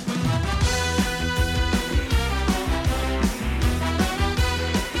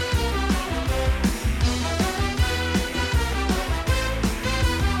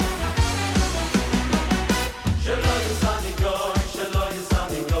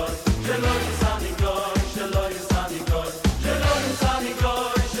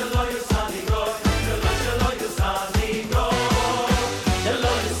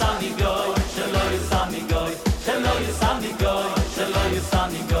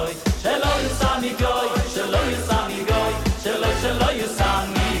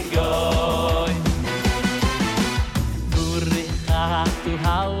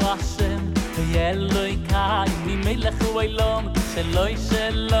 Shaloi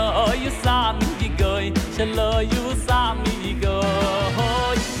Yusami Yigoy, Shaloi Yusami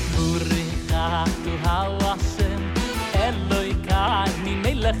Yigoy. Burichatu Hawashem, Eloi Kani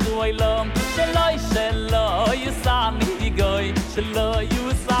Melechu Oilom. Shaloi Yusami Yigoy, Shaloi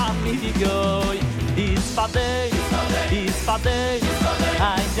Yusami Yigoy. Isfadei,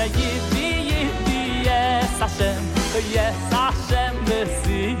 Yidi, yes Hashem,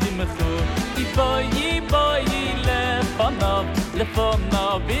 Besimchu. Iboy,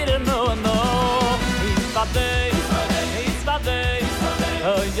 Lefonov, birno no. Isfadei,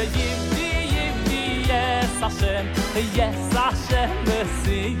 oh yivdi, yes Hashem,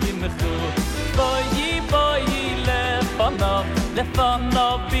 besimchu. Boy,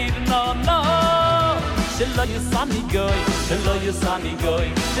 Lefonov, birno no. Shelo Yusani goy, Shelo Yusani goy,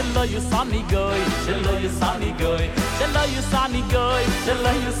 Shelo Yusani goy, Shelo Yusani goy, Shelo Yusani goy,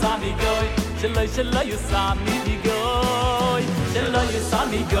 Shelo Yusani goy, Shelo Yusani goy, Shelo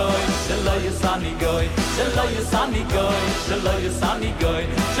Yusani goy, Shelo Yusani goy, Shelo Yusani goy, Shelo Yusani goy,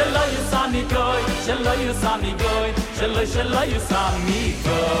 Shelo Yusani goy, Shelo Yusani goy, Shelo Yusani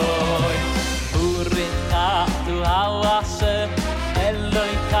goy. Uricha tu Hashem,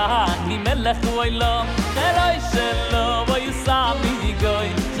 Eloi Kani Melech Oilom. Shaloi Yusami Yigoy,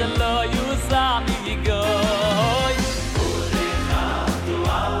 Shaloi Yusami Yigoy. Urichatu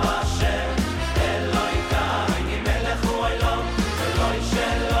Hashem, Eloi Kani Melech Oilom. Shaloi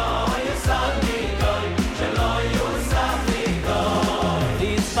Yusami Yigoy, Shaloi Yusami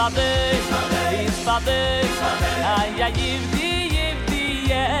Yigoy. Isfadei, Yivdi,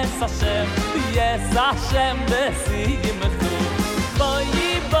 yes Hashem, besimchu. Boy,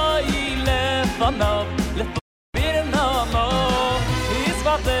 Lefonov, birno no.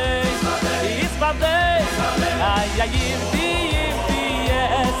 Isfadei, Yivdi,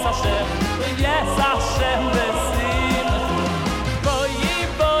 yes Hashem, besimchu. Boy,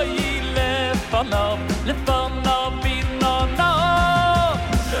 Lefonov, birno no.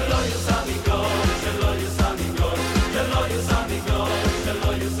 Shelo Yusami goy, Shelo Yusami goy, Shelo Yusami goy,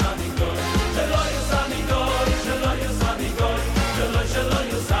 Shelo Yusami goy, Shelo Yusami goy, Shelo Yusami goy, Shelo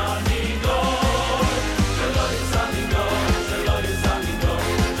Yusami goy, Shelo Yusami goy, Shelo Yusami goy,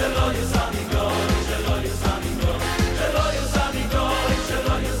 Shelo Yusami goy, Shelo Yusami goy, Shelo Yusami goy,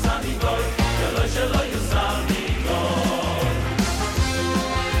 Shelo Yusami goy, Shelo Yusami goy.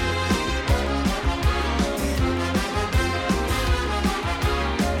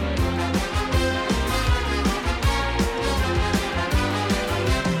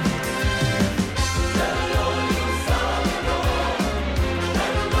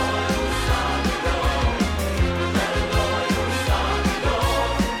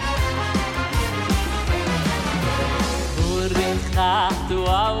 Tu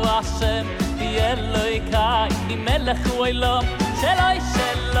Hashem, Eloi Kani Melech Oilom. Shaloi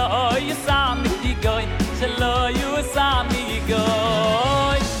Yusami Yigoy, Shaloi Yusami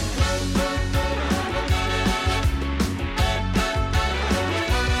Yigoy.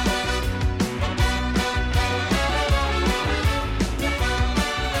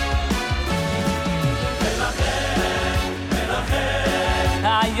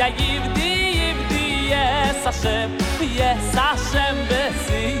 yes Hashem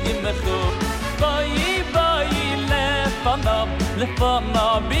besimchu boy lefono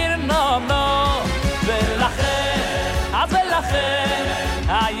birno no velachem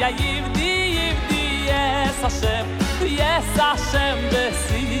yivdi yes Hashem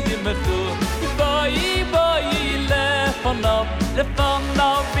besimchu boy lefono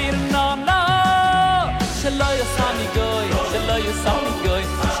birno no shelo yasani goy shelo yasani goy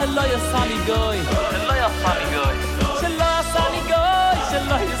shelo yasani goy shelo yasani goy shelo yasani goy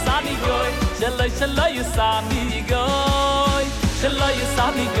shelo yasani goy shelo yasani goy shelo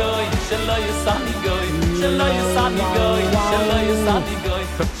yasani goy shelo yasani goy shelo yasani goy shelo yasani goy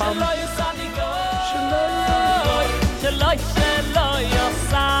shelo yasani goy shelo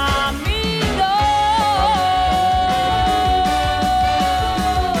yasani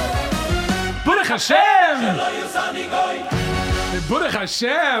Baruch Hashem! Baruch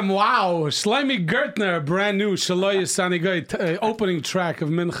Hashem! Wow! Shloime Gertner, brand new Shelo Yasani Goy, opening track of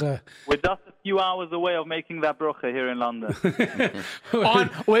Mincha. We're just a few hours away of making that bracha here in London. You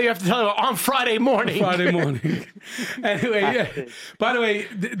have to tell you, on Friday morning. Friday morning. Anyway, yeah. By the way,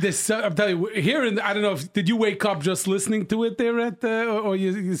 this I'm telling you, here in I don't know if did you wake up just listening to it there at or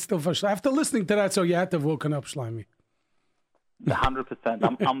you still after listening to that, so you had to have woken up, Shloime.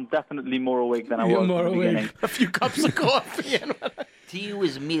 100%. I'm definitely more awake than I was more in the beginning. A few cups of coffee. Tea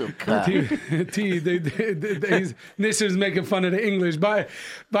with milk. Nisser's making fun of the English. By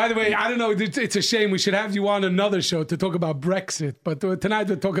the way, I don't know. It's a shame. We should have you on another show to talk about Brexit. But tonight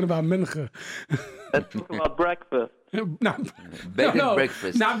we're talking about Mincha. Let's talk about breakfast.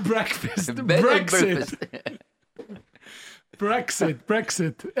 Breakfast. Not breakfast. Breakfast.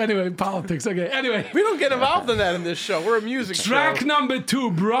 Brexit. Anyway, politics. Okay. Anyway, We don't get involved in that in this show. We're a music track show. number 2,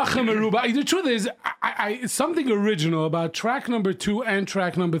 Bracha Meruba. The truth is, I something original about track number 2 and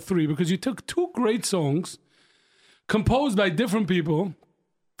track number 3 because you took two great songs composed by different people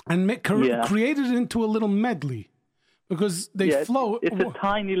and created it into a little medley because they flow. It's a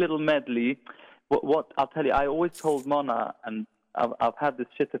tiny little medley. What I'll tell you, I always told Mona, and I've had this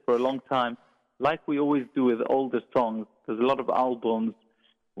shitter for a long time. Like we always do with older songs, there's a lot of albums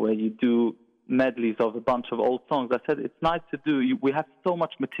where you do medleys of a bunch of old songs. I said, it's nice to do. We have so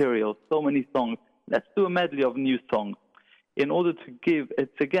much material, so many songs. Let's do a medley of new songs. In order to give,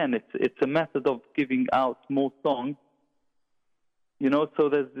 it's a method of giving out more songs, so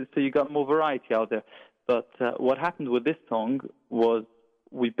you got more variety out there. But what happened with this song was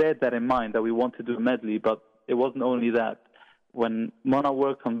we bear that in mind, that we want to do a medley, but it wasn't only that. When Mona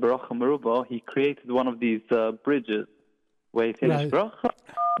worked on Bracha Meruba, he created one of these bridges where he finished Bracha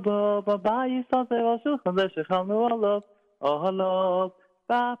so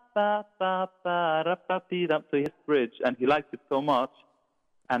his bridge, and he liked it so much.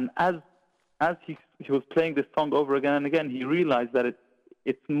 And as he was playing this song over again and again, he realized that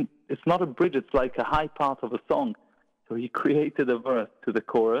it's not a bridge; it's like a high part of a song. So he created a verse to the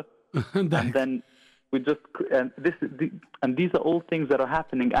chorus, and then. These are all things that are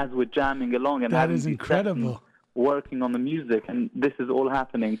happening as we're jamming along and that is incredible. Working on the music, and this is all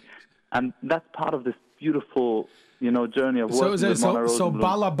happening, and that's part of this beautiful, journey of working with Mona Rosenblum. So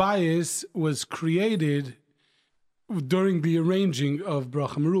Balabayas was created during the arranging of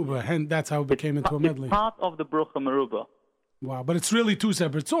Bracha Meruba, and that's how it became into a medley. It's part of the Bracha Meruba. Wow, but it's really two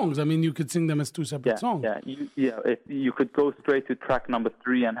separate songs. I mean, you could sing them as two separate songs. If you could go straight to track number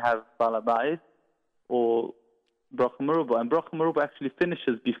 3 and have Balabayas, or Bracha Meruba. And Bracha Meruba actually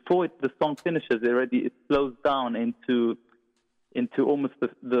finishes, before the song finishes, it slows down into almost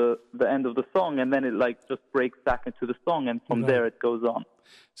the end of the song, and then it just breaks back into the song, and from there it goes on.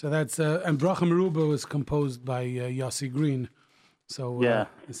 So that's, and Bracha Meruba was composed by Yossi Green. So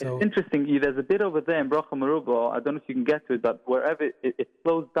it's interesting. There's a bit over there in Bracha Meruba, I don't know if you can get to it, but wherever it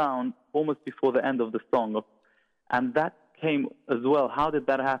slows down almost before the end of the song. And that came as well. How did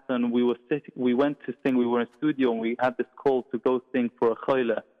that happen? We went to sing. We were in studio and we had this call to go sing for a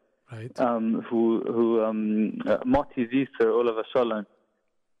choile, right? Moti Ziser, Olav Shalom.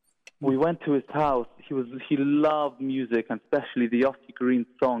 We went to his house. He loved music, and especially the Yossi Green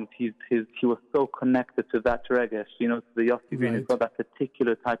songs. He was so connected to that regesh. To the Yossi Green. It's got that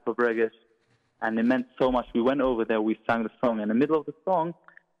particular type of regesh, and it meant so much. We went over there. We sang the song. In the middle of the song,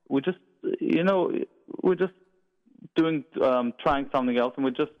 we're just doing trying something else, and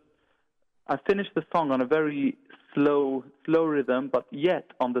I finished the song on a very slow rhythm, but yet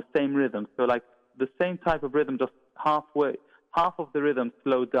on the same rhythm. So the same type of rhythm, just half of the rhythm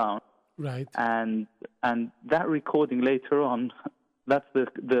slowed down. Right. And that recording later on, that's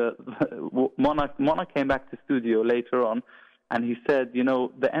the Mona came back to studio later on, and he said,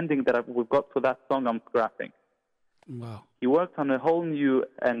 the ending that we've got for that song, I'm scrapping. Wow. He worked on a whole new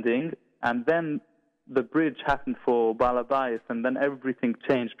ending, and then the bridge happened for Balabais, and then everything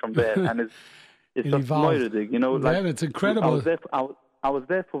changed from there. And it's It just evolved. moiradig, Yeah, it's incredible. I was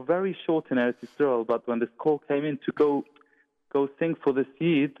there for very short in Eretz Yisrael, but when this call came in to go sing for the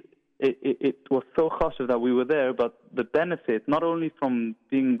Yid, it was so chashuv that we were there. But the benefit, not only from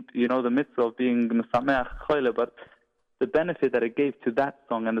being, the mitzvah of being mesameach choyle, but the benefit that it gave to that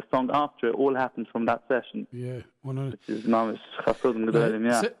song and the song after it all happened from that session. Yeah, 100. Which is mamish chasodim gedolim,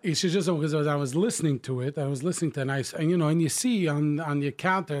 yeah. So, you should just, because I was listening to it, and you see on your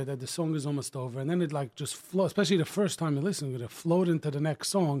counter that the song is almost over, and then it like just flows, especially the first time you listen to it, flowed into the next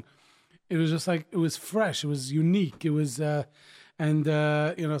song. It was just like, it was fresh, it was unique, it was, so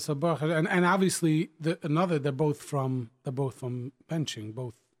Baruch, and obviously they're both from benching,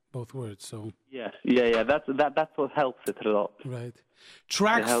 both words, so. Yes, yeah, that's what helps it a lot. Right.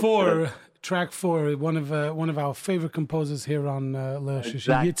 Track four, one of our favorite composers here on Leil Shishi,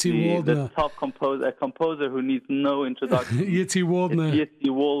 Exactly, Yitzi Waldner. the top composer, a composer who needs no introduction. Yitzi Waldner. It's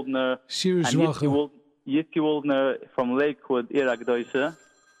Yitzi Waldner. Shir And Shvacha. Yitzi Waldner from Lakewood, Iraq Deutsche.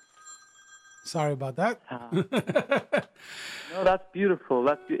 Sorry about that. No, that's beautiful.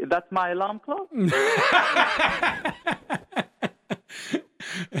 That's my alarm clock.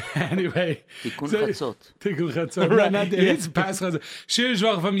 Anyway. Tikkun Chatzot. Tikkun Chatzot. Right. It's past Chatzot. Shir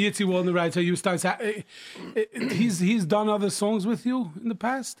Shvacha from Yitzi Waldner, right? So you start. He's done other songs with you in the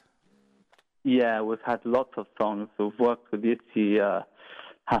past? Yeah, we've had lots of songs. We've worked with Yitzi.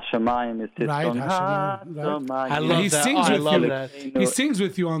 Hashemayim is his song. Hashemayim, right. I love that. I love that. He sings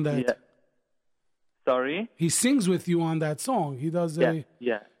with you on that. Yeah. Sorry? He sings with you on that song. He does Yeah.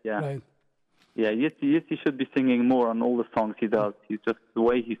 Right. Yeah, Yitzi should be singing more on all the songs he does. He's just, the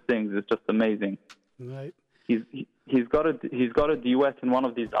way he sings is just amazing. Right. He's got a duet in one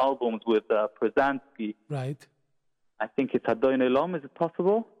of these albums with Przanski. Right. I think it's Adon Elam. Is it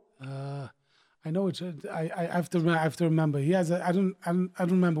possible? I know which. I have to remember. He has I don't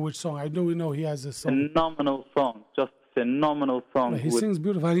remember which song. I know he has a song. Phenomenal song. Just phenomenal song. Right, he sings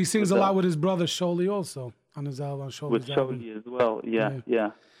beautiful, and he sings a lot with his brother Yoely also on his album. With Yoely as well.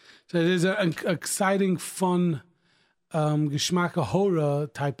 Yeah. So it is an exciting, fun, Geschmack horror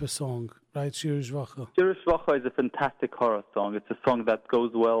type of song, right? Shir Shvacha. Shir Shvacha is a fantastic horror song. It's a song that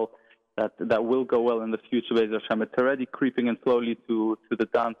goes well, that will go well in the future. Be'ez Hashem. It's already creeping in slowly to the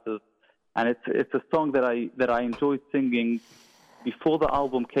dancers, and it's a song that I enjoyed singing before the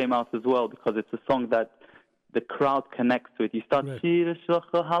album came out as well, because it's a song that the crowd connects to it. You start Shir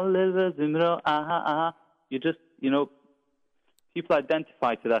Shvacha Hallel Zimra Aha. You just people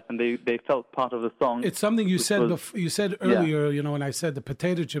identify to that, and they felt part of the song. It's something you said you said earlier, when I said the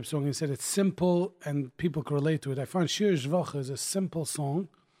potato chip song, you said it's simple and people can relate to it. I find Shir Shvacha is a simple song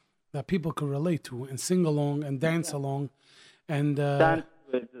that people can relate to and sing along and dance along. And the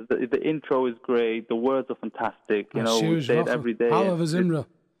intro is great. The words are fantastic. We say it every day.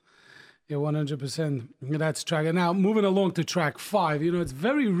 Yeah, 100%. That's track. And now moving along to track 5. It's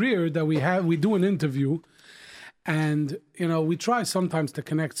very rare that we do an interview, and we try sometimes to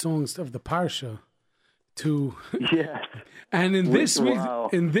connect songs of the Parsha to. Yes. And in this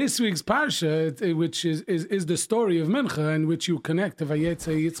week's Parsha, which is the story of Mincha, in which you connect to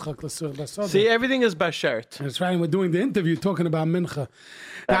Vayetze Yitzchak L'Sur L'Soda. See, everything is bashert. That's right. And we're doing the interview talking about Mincha.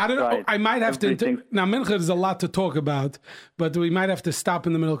 Now, I don't know. I might have to. Now, Mincha, there's a lot to talk about, but we might have to stop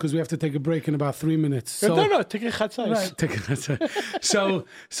in the middle because we have to take a break in about 3 minutes. So, no, take a chatzais. Right, take a chatzais.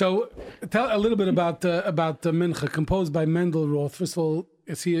 So, tell a little bit about Mincha, composed by Mendel Roth. First of all,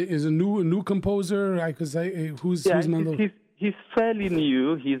 is a new composer? I could say who's Mendel? He's fairly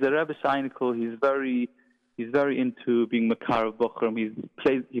new. He's a Rebbe Sheinkel. He's very into being Makar of Bochum.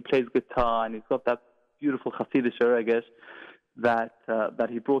 He plays guitar, and he's got that beautiful Hasidic regesh that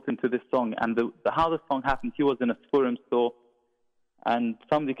he brought into this song. And how the song happened, he was in a Spurim store, and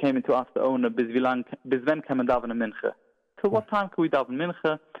somebody came in to ask the owner, Bizven kamen daven mincha. Till what time can we daven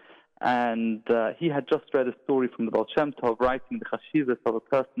mincha? And he had just read a story from the Baal Shem Tov, writing the chashivas of a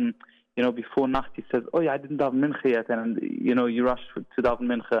person. Before Nacht, he says, "Oh yeah, I didn't daven mincha yet," and you rush to daven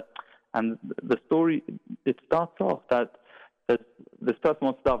mincha. And the story, it starts off that this person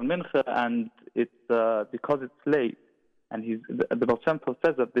wants to daven mincha, and it's because it's late. And the Baal Shem Tov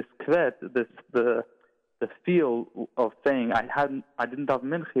says that this kvet, the feel of saying I didn't daven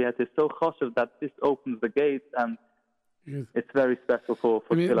mincha yet is so choshev that this opens the gates, and it's very special for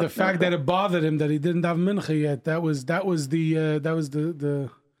the fact that it bothered him that he didn't daven mincha yet. That was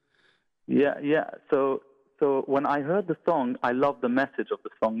the. Yeah. So when I heard the song, I loved the message of the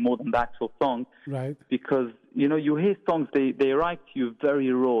song more than the actual song. Right. Because you hear songs, they write to you very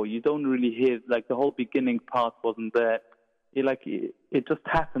raw. You don't really hear, like, the whole beginning part wasn't there. It just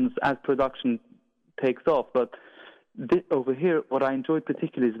happens as production takes off. But over here, what I enjoyed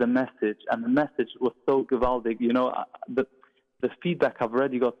particularly is the message, and the message was so gewaldig. The feedback I've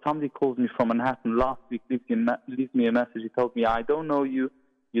already got. Somebody calls me from Manhattan last week, leaves me a message. He told me, I don't know you,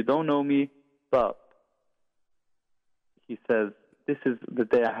 you don't know me, but he says, this is the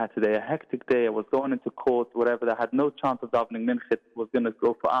day I had today, a hectic day. I was going into court, whatever. I had no chance of davening mincha. It was going to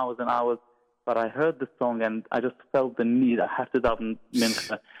go for hours and hours. But I heard the song, and I just felt the need. I have to daven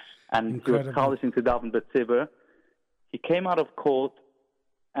mincha. And Incredible. he was calling to daven betzibur. He came out of court,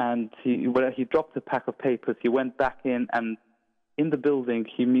 and he dropped a pack of papers. He went back in, and in the building,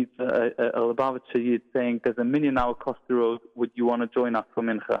 he meets a Lubavitch Yid saying, there's a minyan now across the road. Would you want to join us for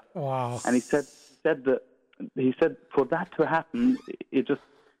mincha? Wow. And he said for that to happen, it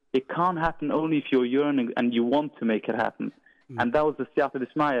can't happen only if you're yearning and you want to make it happen. And that was the Siyata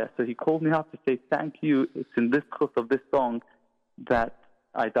D'Shmaya. So he called me up to say, thank you. It's in this course of this song that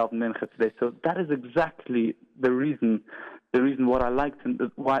I daven mincha today. So that is exactly the reason what I liked and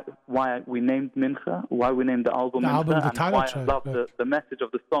why we named mincha, why we named the album mincha, the and title why track, I love the message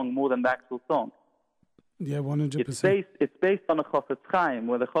of the song more than the actual song. Yeah, 100%. It's based on a Chofetz Chaim,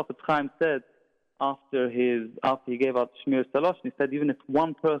 where the Chofetz Chaim said after he gave out Shmir Salosh, he said even if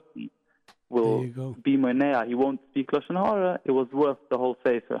one person will be Monea, he won't speak Lashon Hara, it was worth the whole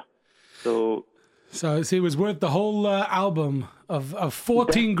Sefer. So it was worth the whole album of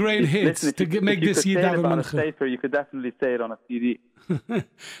 14 great hits to make this Yid daven mincha. Sefer, you could definitely say it on a CD.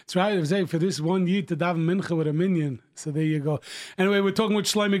 That's right. I was saying for this one Yid to daven mincha with a minyan. So there you go. Anyway, we're talking with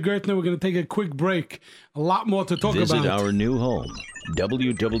Shloime Gertner. We're going to take a quick break. A lot more to talk about. Visit our new home,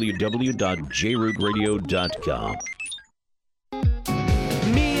 www.JRootRadio.com.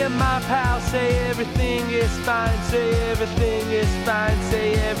 Me and my pal say everything is fine, say everything is fine,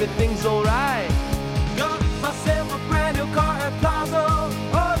 say everything's alright. Got myself a brand new car at Plaza,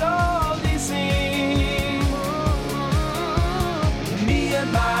 all these things. Me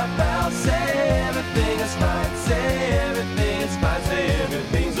and my pal say everything is fine, say everything is fine, say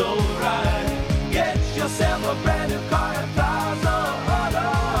everything's alright. Get yourself a brand new car at Plaza,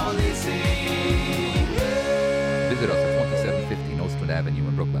 all these things. Visit us at 2750 Nostrand Avenue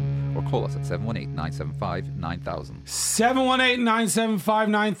in Brooklyn, or call us at 718-975-9000.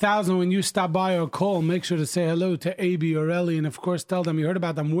 718-975-9000. When you stop by or call, make sure to say hello to A.B. or Ellie, and of course tell them you heard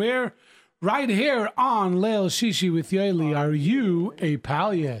about them. Where? Right here on Leil Shishi with Yoely. Are you a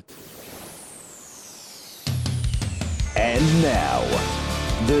pal yet? And now,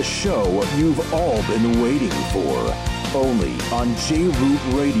 the show you've all been waiting for. Only on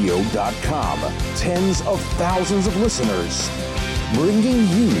JRootRadio.com. Tens of thousands of listeners. Bringing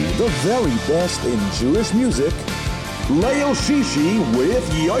you the very best in Jewish music. Leil Shishi with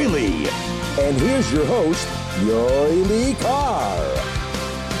Yoely. And here's your host, Yoely Carr.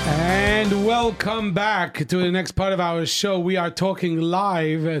 And welcome back to the next part of our show. We are talking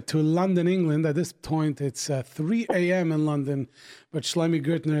live to London, England. At this point, it's 3 a.m. in London, but Shloime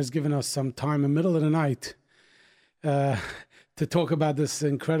Gertner has given us some time in the middle of the night to talk about this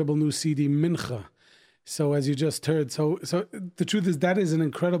incredible new CD, Mincha. So as you just heard, so the truth is that is an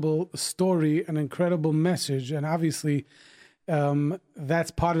incredible story, an incredible message, and obviously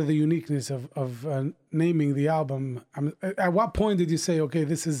that's part of the uniqueness of naming the album. At what point did you say, okay,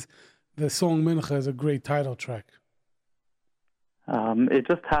 this is the song Mincha is a great title track? It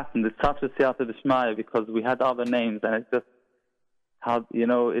just happened. It's such a Siyata D'Shmaya because we had other names, and it's just how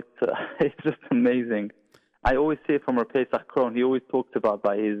it's just amazing. I always say from Pesach Kron, he always talks about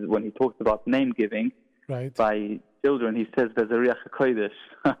when he talks about name giving. Right. By children, he says there's a Riach HaKodesh.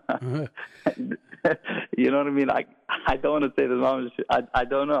 You know what I mean? I don't want to say this. I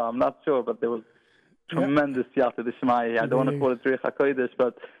don't know. I'm not sure, but there was tremendous Siyata D'Shmaya. I don't want to call it Riach HaKodesh,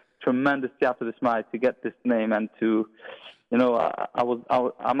 but tremendous Siyata D'Shmaya to get this name and to,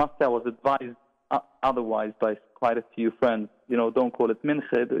 I must say I was advised otherwise by quite a few friends. Don't call it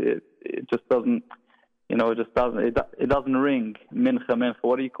Mincha. It just doesn't. It doesn't ring Mincha.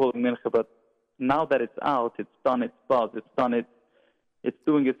 What are you calling Mincha? But now that it's out, it's done its buzz. It's done it. It's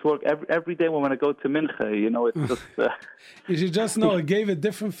doing its work every day when I go to Mincha. It's just. You should just know it gave a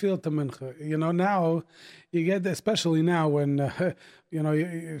different feel to Mincha. Now you get, especially now when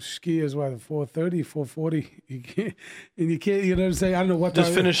ski is what 4:30, 4:40. You can't. You know what I'm saying? I don't know what.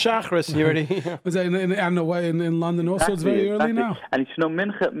 Just finished Shachris and you already. Was that I don't know why in London also it's very early now. And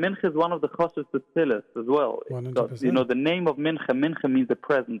Mincha is one of the choshes tefillas as well. 100%. The name of Mincha means a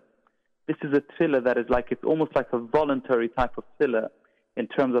present. This is a tefillah that is it's almost like a voluntary type of tefillah in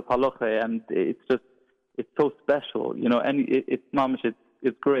terms of halacha, and it's just it's so special. You know, and it's mamish.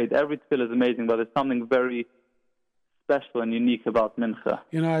 It's great. Every tefillah is amazing, but there's something very special and unique about mincha.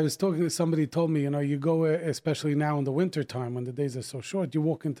 You know, I was talking to somebody told me, you know, you go, especially now in the winter time when the days are so short, you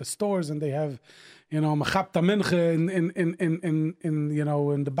walk into stores and they have, you know, machapta mincha in you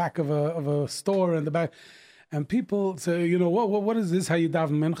know, in the back of a store in the back, and people say, you know, what is this? How you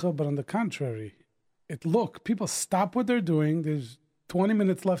daven mincha? But on the contrary, people stop what they're doing. There's 20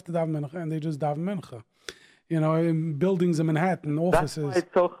 minutes left to daven mincha, and they just daven mincha. You know, in buildings in Manhattan, offices.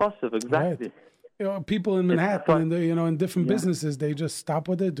 That's why it's so chashuv, exactly. Right. You know, people in Manhattan, in different businesses, they just stop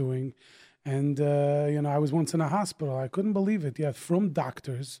what they're doing. And, you know, I was once in a hospital. I couldn't believe it. Yeah, from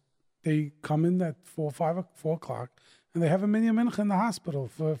doctors, they come in at 4 o'clock, and they have a minyan mincha in the hospital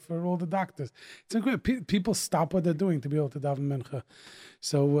for all the doctors. It's incredible. People stop what they're doing to be able to daven mincha.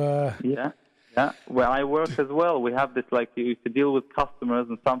 So, Yeah. Where I work as well, we have this, like, you have to deal with customers,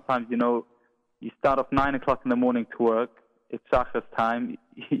 and sometimes, you know, you start off 9 o'clock in the morning to work. It's Shachas time.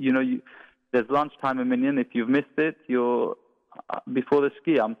 You know, there's lunchtime in minyan. If you've missed it, you're before the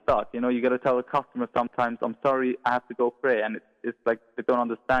ski. I'm stuck. You know, you got to tell the customer sometimes, I'm sorry, I have to go pray, and it's like they don't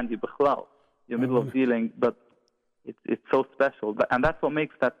understand you. B'chlal, you're in the middle of dealing, but it's so special, and that's what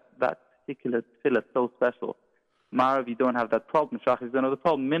makes that particular tefillah so special. Marav, you don't have that problem. Shachar, you don't have the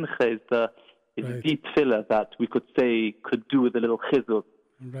problem. Mincha is the tefillah that we could say could do with a little chizuk.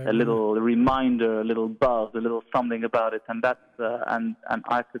 right, A little reminder, a little buzz, a little something about it, and that's and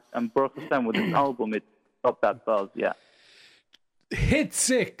Baruch Hashem with this album, it got that buzz, yeah. Hit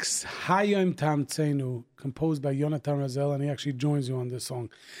 6, Hayom Tam Tzenu, composed by Yonatan Razel, and he actually joins you on this song.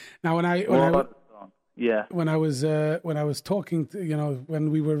 Now, when I was talking, when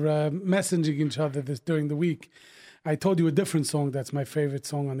we were messaging each other during the week, I told you a different song that's my favorite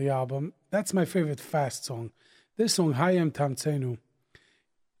song on the album. That's my favorite fast song. This song, Hayom Tam Tzenu,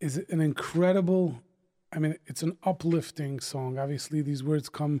 is an incredible, it's an uplifting song. Obviously, these words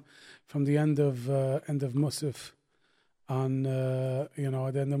come from the end of Musaf on, at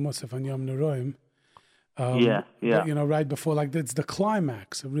the end of Musaf on Yom Neroim. Right before, like, it's the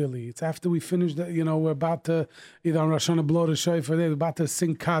climax, really. It's after we finish, we're about to, either on Rosh Hashanah blow the shofar, we're about to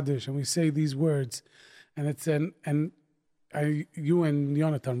sing Kaddish, and we say these words. And it's, you and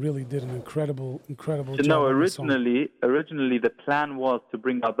Yonatan really did an incredible job. No, originally the plan was to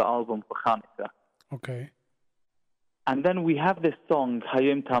bring out the album for Hanukkah. Okay. And then we have this song,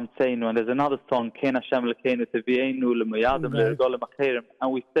 Hayom Tam Tzenu, and there's another song, Ken Hashem Lekeinu Tevienu L'Moyadim L'Ergol L'Macherim,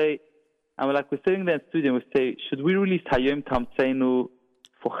 and we say, and we're sitting there in the studio, and we say, should we release Hayom Tam Tzenu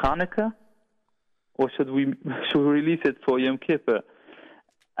for Hanukkah, or should we release it for Yom Kippur?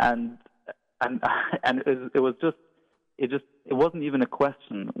 And it wasn't even a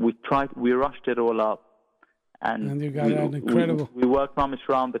question. We rushed it all up, and you got an incredible. We worked mamish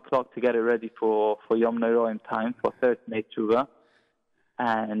round the clock to get it ready for Yom Neroim time, for 13 Tshuva,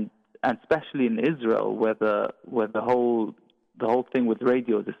 and especially in Israel, where the whole thing with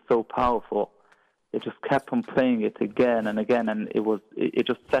radios is so powerful. It just kept on playing it again and again, and it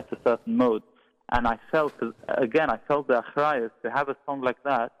just set a certain mode. And I felt the achrayus to have a song like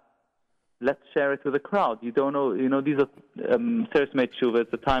that. Let's share it with the crowd. You don't know, these are Seres Mei Tshuva,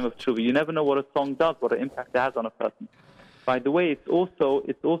 it's a time of Tshuva. You never know what a song does, what an impact it has on a person. By the way, it's also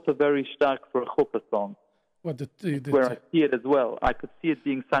very stark for a chuppah song. Where I see it as well. I could see it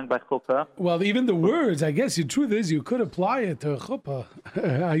being sung by chuppah. Well, even the words, I guess the truth is you could apply it to a chuppah.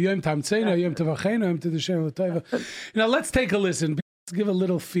 Hayom Tam Tzenu, Hayom Tevachenu, Hayom Tedushem L'Tova. Let's take a listen. Let's give a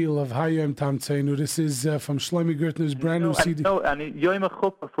little feel of Hayom Tam Tzenu. This is from Shloime Gertner's brand new CD. And Yom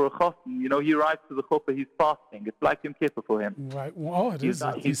HaChuppah for a chassan, he arrives to the chuppah, he's fasting. It's like Yom Kippur for him. Right. Well, it is.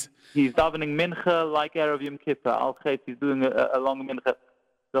 He's davening mincha like Erev Yom Kippur. Al Chet, he's doing a long mincha.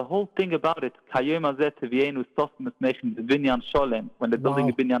 The whole thing about it, Hayom Hazeh Tevienu Sosmas Mechem the Binyan Sholem, when they're building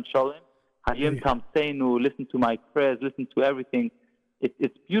a Binyan Sholem, Hayom Tam Tzenu, listen to my prayers, listen to everything.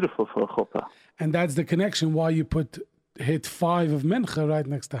 It's beautiful for a chuppah. And that's the connection why you put hit 5 of Mincha right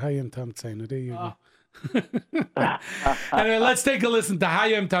next to Hayom Tam Tzenu. There you go. Anyway, let's take a listen to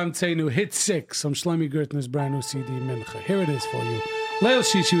Hayom Tam Tzenu, hit 6 from Shloime Gertner's brand new CD, Mincha. Here it is for you. Leil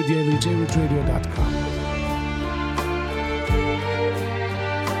Shishi with Yoely, JRootRadio.com.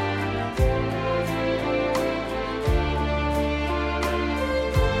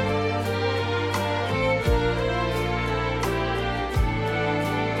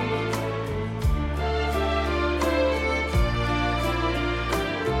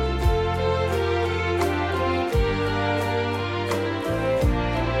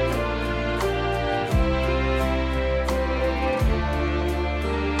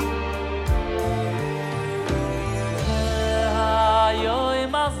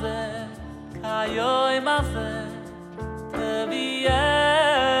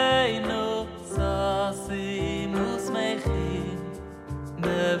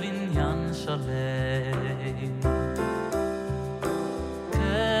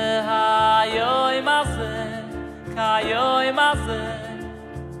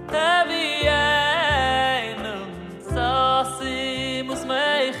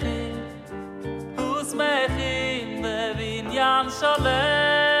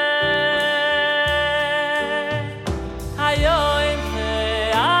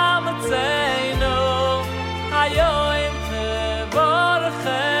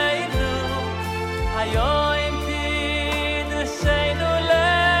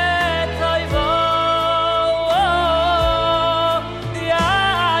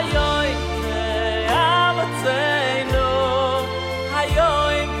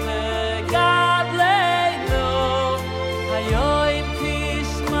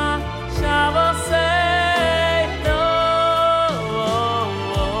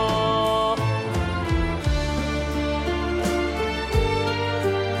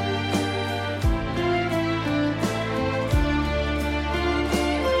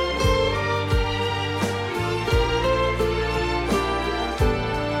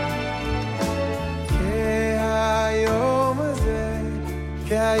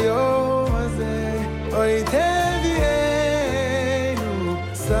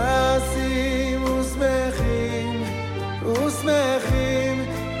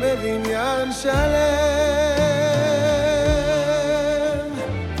 בבניין שלם.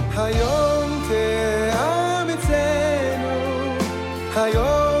 היום תאמצנו,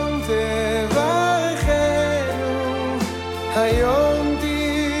 היום תברכנו, היום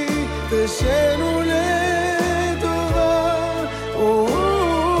תדרשנו לטובה.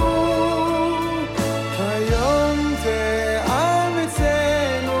 היום תאמצנו,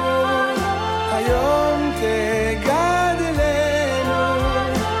 היום תגדלנו,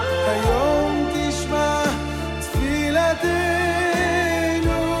 היום תשמע תפילתנו.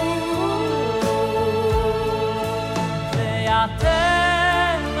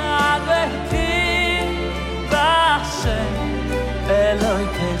 ואתם אבקים בהשם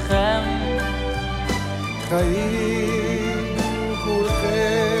אלוהיכם, חיים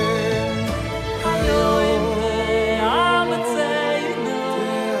כולכם היום תאמצנו,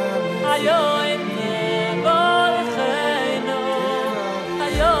 היום תברכנו,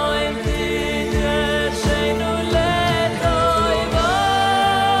 היום תדרשנו לטובה.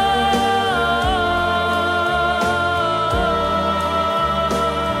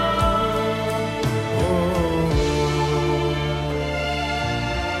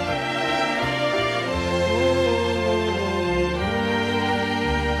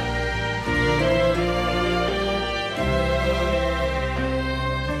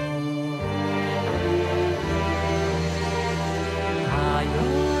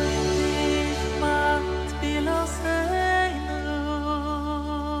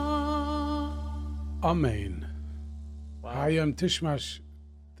 Amen. Hayam Tishmash.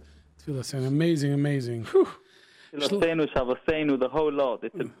 Tfilasen. Amazing, amazing. Tfilaseinu, Shavasenu, the whole lot.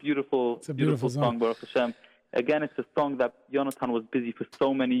 It's a beautiful, beautiful song, Baruch Hashem. Again, it's a song that Yonatan was busy for so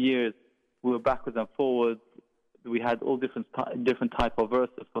many years. We were backwards and forwards. We had all different type of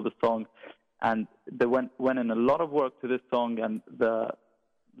verses for the song, and there went in a lot of work to this song, and the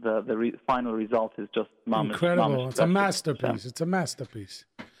final result is just incredible. It's a masterpiece. It's a masterpiece.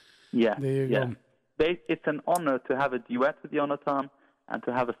 Yeah, there you go. It's an honor to have a duet with Yonatan and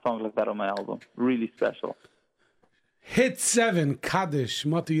to have a song like that on my album. Really special. Hit 7, Kaddish,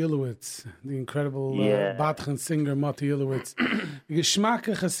 Matti Ilowitz, the incredible Batchen singer Matti Ilowitz.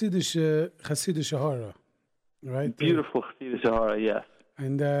 Geschmacke Chassidische horror, right? Beautiful Chassidische horror, yes.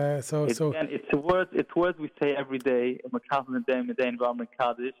 And it's words we say every day.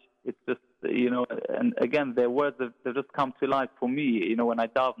 It's just, and again, they're words that just come to life for me. When I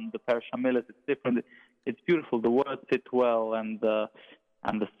daven the Parashamilas, it's different. It's beautiful. The words fit well, and the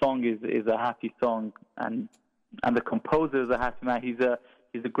song is a happy song, and the composer is a happy man. He's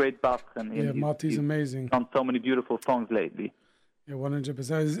a great Batchen. Yeah, Matti's amazing. Done so many beautiful songs lately. Yeah,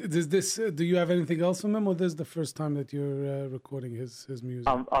 100%. Do you have anything else from him, or this is the first time that you're recording his music?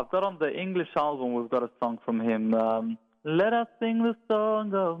 I've got on the English album. We've got a song from him. Let us sing the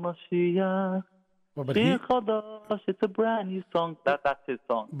song of Mashiach. It's a brand new song. That's his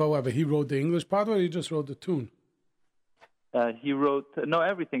song. But he wrote the English part, or he just wrote the tune? He wrote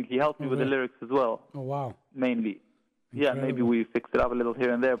everything. He helped me with the lyrics as well. Oh wow! Mainly, yeah. Maybe we fixed it up a little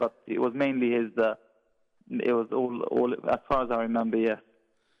here and there, but it was mainly his. It was all as far as I remember. Yes.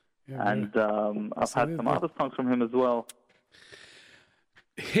 Yeah, and I've had some other songs from him as well.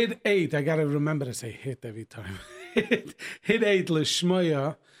 Hit 8. I gotta remember to say hit every time. Hit 8.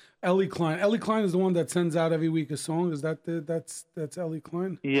 Lishmaya. Ellie Klein. Ellie Klein is the one that sends out every week a song. Is that that's Ellie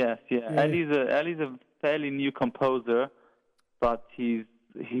Klein? Yes, yeah. Ellie's a fairly new composer, but he's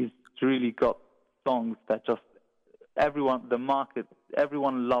really got songs that just everyone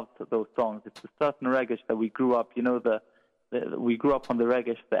loves those songs. It's a certain reggae that we grew up. We grew up on the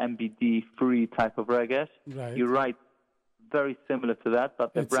reggae, the MBD free type of reggae. Right. You're right. Very similar to that,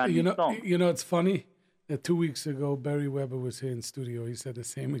 but they're brand new songs. It's funny. 2 weeks ago, Barry Weber was here in studio. He said the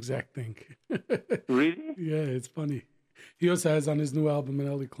same exact thing. Really? Yeah, it's funny. He also has on his new album an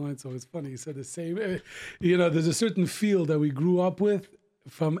Ellie Klein, so it's funny. He said the same. There's a certain feel that we grew up with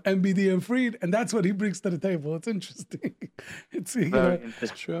from MBD and Freed, and that's what he brings to the table. It's interesting. It's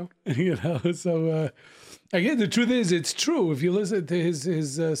true. So again, the truth is, it's true. If you listen to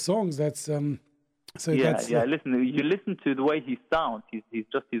his songs, that's Listen, you listen to the way he sounds. He's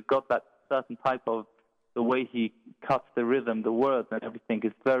got that certain type of the way he cuts the rhythm, the words, and everything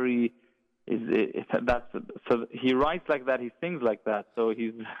is very. So he writes like that. He sings like that. So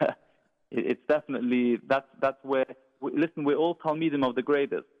he's. It's definitely that's where. Listen, we're all Talmidim of the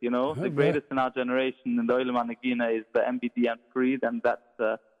greatest. The greatest in our generation in the Olam Nagina is the MBD and Freed, and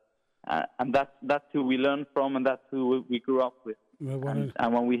that's who we learn from, and that's who we grew up with. And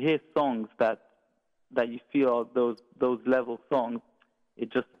when we hear songs that you feel those level songs,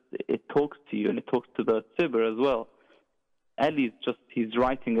 it talks to you, and it talks to the tzibur as well. Ellie's he's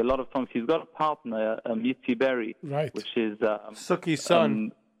writing a lot of songs. He's got a partner, Yitzi Berry, Right. which is Suki's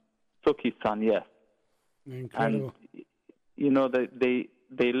son. Suki's son, yes. Incredible. And you know,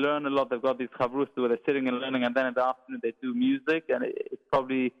 they learn a lot. They've got these chavrus where they're sitting and learning, and then in the afternoon they do music, and it's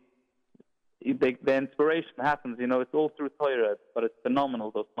probably the inspiration happens. You know, it's all through Torah, but it's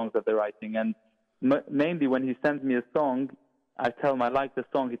phenomenal, those songs that they're writing. And mainly when he sends me a song, I tell him I like the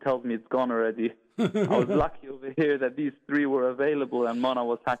song. He tells me it's gone already. I was lucky over here that these three were available, and Mona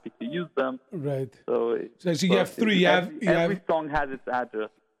was happy to use them. Right. So you have three. Every song has its address.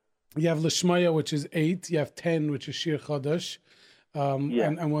 You have Lishmaya, which is 8. You have 10, which is Shir Chodesh. And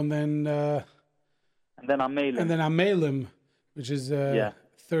then Amelim. And then Amelim, which is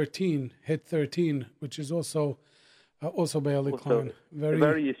 13, hit 13, which is also Be'ali Klein.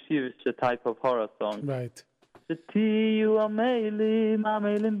 Very yeshivish type of horror song. Right.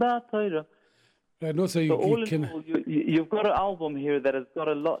 Right, no, so you've got an album here that has got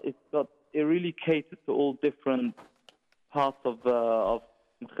a lot. It really caters to all different parts of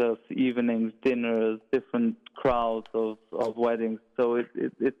evenings, dinners, different crowds of weddings. So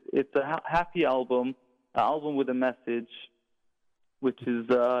it's a happy album, an album with a message, which is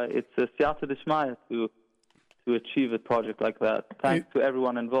it's a siyata d'shmaya to achieve a project like that. Thanks to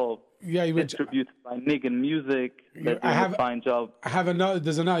everyone involved. Yeah, distributed by Niggin Music. They're doing a fine job.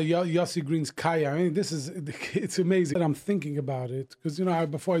 There's another Yossi Green's Kaya. I mean, it's amazing. But I'm thinking about it because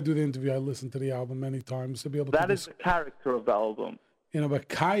before I do the interview, I listen to the album many times to be able to. That is the character of the album. But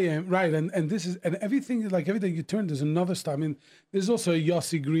Kaya, right? And this is everything you turn. There's another style. I mean, there's also a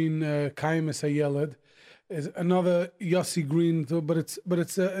Yossi Green Kaya Mesayeled. Is another Yossi Green, but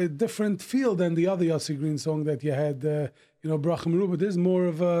it's a different feel than the other Yossi Green song that you had. Brachim Ruba. There's more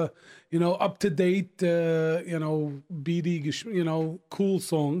of a, up to date, beady, cool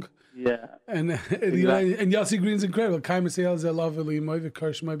song. Yeah. And and Yossi Green's incredible. Kai Masayel Zelavili, Moive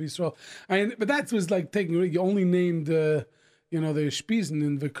Kirsch, Maybe Stroll. But that was like you only named the Spiesen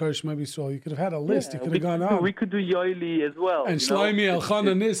in the Kirsch, Maybe Stroll. You could have had a list. You could have gone on. We could do Yoely as well. And Shloime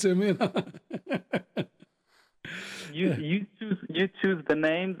Elchana Nissim, You choose the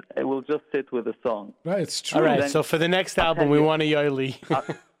names. It will just sit with the song. Right, it's true. All right. So for the next album, we want a Yoely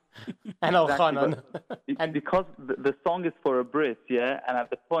and Elchanan. And because the song is for a bris, yeah, and at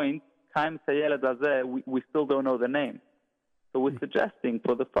the point, we still don't know the name. So we're suggesting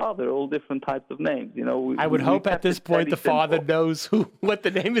for the father all different types of names. I would hope at this point the father knows what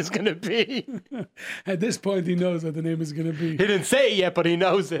the name is going to be. At this point, he knows what the name is going to be. He didn't say it yet, but he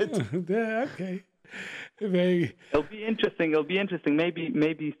knows it. Yeah, okay. It'll be interesting.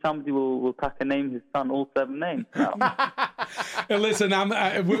 Maybe somebody will name his son all 7 names. Listen,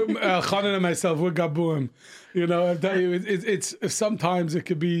 Chanan and myself, we're Gabuim. I tell you, it's sometimes it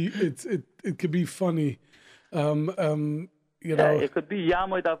could be it could be funny. It could be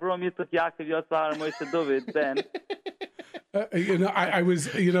Yamoid Avrom Yitzchak Yaakov Yosar Moshe David then. I was,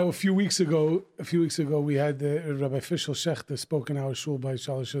 a few weeks ago, we had Rabbi Fishel Schechter spoke in our shul by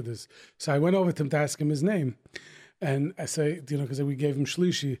Shalosh Udas. So I went over to him to ask him his name. And I say, because we gave him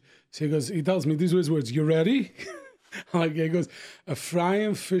Shlishi. So he tells me these words, you ready? He goes,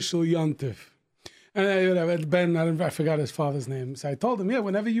 Ephraim Fishel Yontif. And Ben, I forgot his father's name. So I told him,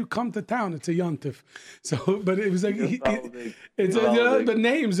 whenever you come to town, it's a yontif. So, but it was like, but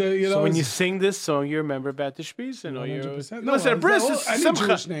names, So when you sing this song, you remember about the Spiesen, or you listen, Bris is any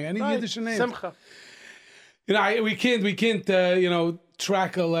Jewish name, any Yiddish name. Simcha. We can't,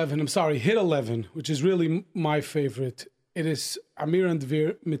 track 11. I'm sorry, hit 11, which is really my favorite. It is Amir and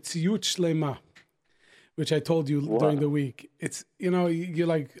Dvir Mitziut Shlema, which I told you during the week. It's, you're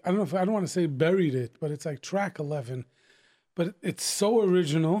like, I don't want to say buried it, but it's like track 11. But it's so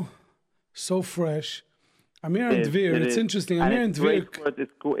original, so fresh. Amir and Dvir, it's interesting. Amir and Dvir.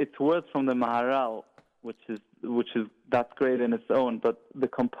 It's words from the Maharal, which is that's great in its own. But the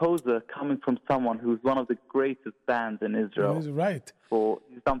composer coming from someone who's one of the greatest bands in Israel. Right.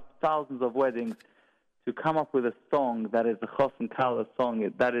 He's done thousands of weddings. To come up with a song that is a Chosn Kala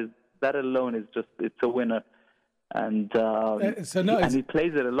song, that alone is it's a winner. And and he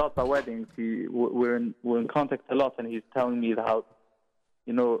plays it a lot at weddings. We're in contact a lot, and he's telling me how,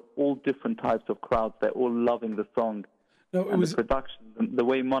 all different types of crowds, they're all loving the song. The production, the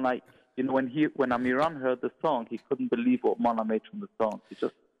way Mona, when Amiran heard the song, he couldn't believe what Mona made from the song.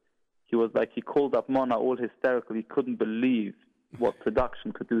 He called up Mona all hysterical. He couldn't believe what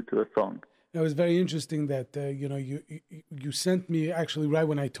production could do to a song. It was very interesting that you sent me, actually right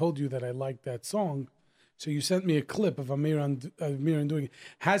when I told you that I liked that song, So you sent me a clip of Amiran doing it.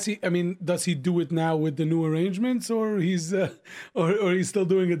 Has he? I mean, does he do it now with the new arrangements, or he's still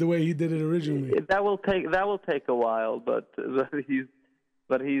doing it the way he did it originally? That will take a while, but he's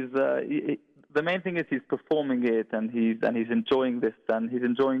the main thing is he's performing it, and he's enjoying this, and he's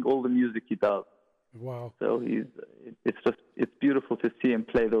enjoying all the music he does. Wow! So it's beautiful to see him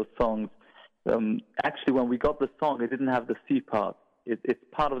play those songs. Actually, when we got the song, it didn't have the C part. It's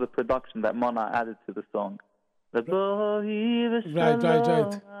part of the production that Mona added to the song. Right.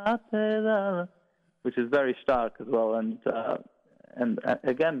 Which is very stark as well, and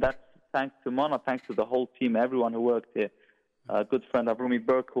again, that's thanks to Mona, thanks to the whole team, everyone who worked here. Good friend Avrumi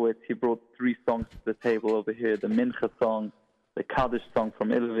Berkowitz, he brought 3 songs to the table over here: the Mincha song, the Kaddish song from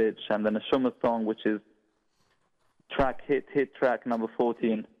Ilovich, and the Neshama song, which is hit track number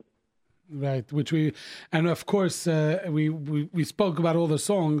 14. Right, and of course we spoke about all the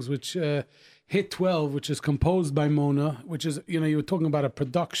songs, which hit 12, which is composed by Mona, which is, you were talking about a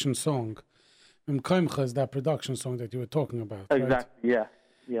production song. Mkaimcha is that production song that you were talking about. Exactly, right?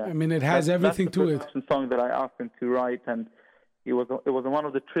 Yeah. I mean, it has everything to it. That's the production song that I asked him to write, and it was on one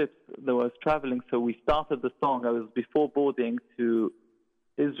of the trips that I was traveling. So we started the song. I was before boarding to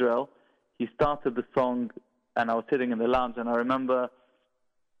Israel. He started the song, and I was sitting in the lounge, and I remember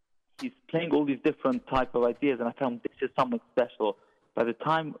he's playing all these different type of ideas, and I found this is something special. By the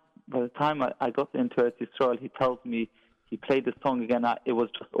time I got into Eretz Yisrael, he tells me he played the song again. It was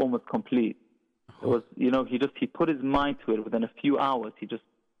just almost complete. It was, he put his mind to it. Within a few hours, he just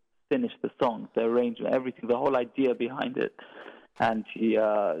finished the song, the arrangement, everything, the whole idea behind it. And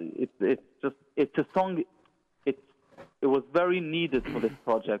it's a song. It was very needed for this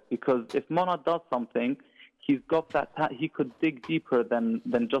project, because if Mona does something, he's got that. He could dig deeper than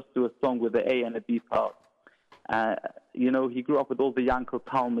just do a song with the A and a B part. He grew up with all the Yankel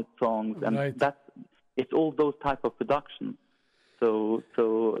Talmud songs, and right. It's all those type of productions. So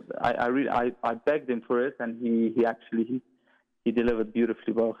I begged him for it, and he delivered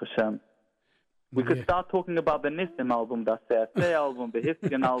beautifully, Baruch Hashem. We could start talking about the Nissim album, the Seaseh album, the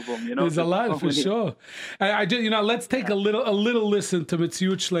Hiskian album. There's a lot for sure. Let's take a little listen to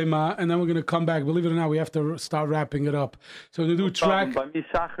Mitziut Shleima, and then we're going to come back. Believe it or not, we have to start wrapping it up. So we're going to do a track. By me,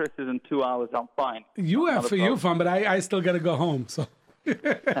 Shachris is in 2 hours. I'm fine. You have for you fun, but I still got to go home. So.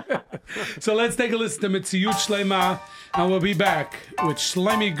 So let's take a listen to Mitziut Shleima, and we'll be back with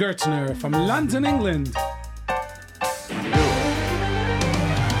Shloime Gertner from London, England.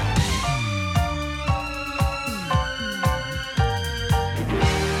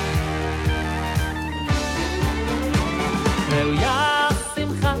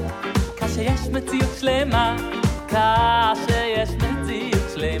 יש מציאות שלמה, כאשר יש מציאות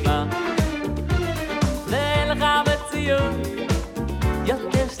שלמה, ואין לך מציאות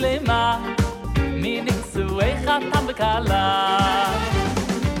יותר שלמה מנישואי חתן וכלה.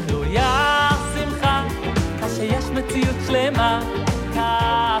 תלויה שמחה כאשר יש מציאות שלמה,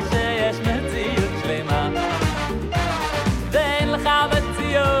 כאשר יש מציאות שלמה, ואין לך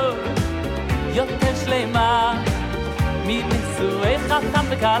מציאות יותר שלמה מנישואי חתן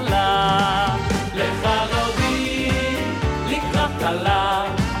וכלה. לך דודי לקראת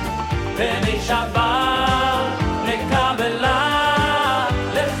כלה, פני שבת נקבלה.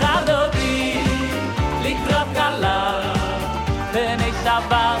 לך דודי לקראת כלה, פני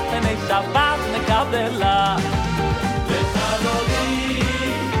שבת נקבלה. לך דודי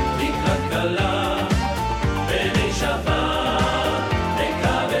לקראת כלה, פני שבת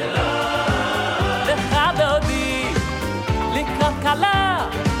נקבלה. לך דודי לקראת כלה,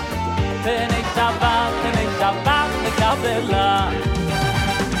 פני שבת נקבלה.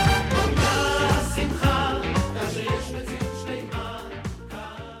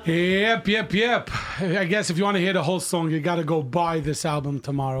 Yep. I guess if you want to hear the whole song, you got to go buy this album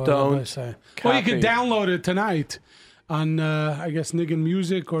tomorrow. Don't. Or you can download it tonight on, I guess, Niggin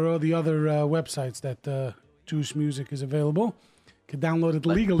Music or all the other websites that Jewish music is available. You can download it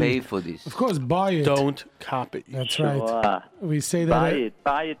legally. Pay for this. Of course, buy it. Don't copy. That's right. We say that.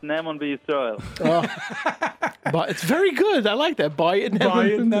 Buy it, Neman B'Yisrael. But it's very good. I like that. Buy it,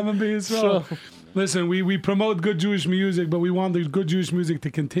 Neman B'Yisrael. Listen, we promote good Jewish music, but we want the good Jewish music to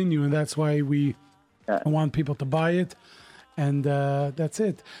continue, and that's why we want people to buy it, and that's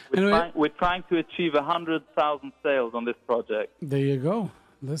it. We're trying to achieve 100,000 sales on this project. There you go.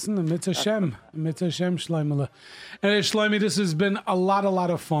 Listen, the Mitzvah Shem, Shloime. And Shloime, this has been a lot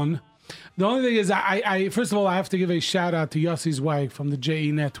of fun. The only thing is, I first of all, I have to give a shout out to Yossi's wife from the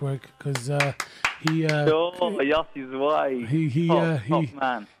JE Network, because he. Yossi's wife.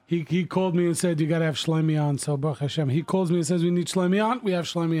 He he called me and said, you got to have Shloime on. So, Baruch Hashem. He calls me and says, we need Shloime on. We have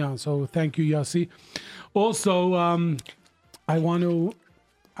Shloime on. So, thank you, Yossi. Also,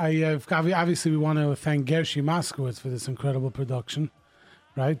 obviously, we want to thank Gershi Moskowitz for this incredible production.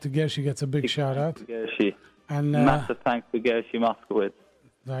 Right? Gershi gets a big shout out. Gershi. And massive thanks to Gershi Moskowitz.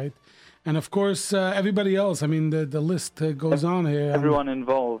 Right. And of course, everybody else. I mean, the list goes on here. Everyone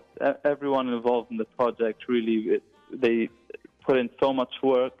involved in the project, really, they put in so much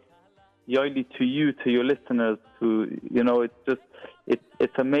work. Yoely, to you, to your listeners,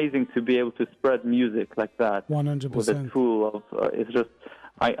 it's amazing to be able to spread music like that. 100%. With a tool of,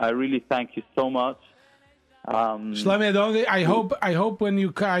 I really thank you so much. Shloime, I hope when you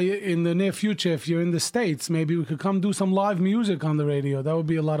in the near future, if you're in the States, maybe we could come do some live music on the radio. That would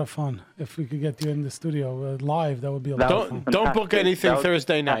be a lot of fun. If we could get you in the studio live, that would be a lot of fun. Don't book anything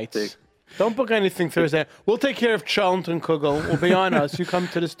Thursday nights. Don't book anything Thursday. We'll take care of Chant and Kugel. We'll be on us. You come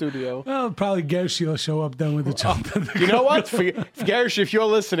to the studio. Well, probably Gershi will show up then with the Chant. You know what? Gershi, if you're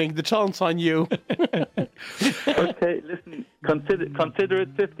listening, the Chant's on you. Okay, listen. Consider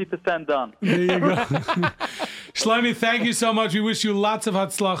it 50% done. There you go. Shloime, thank you so much. We wish you lots of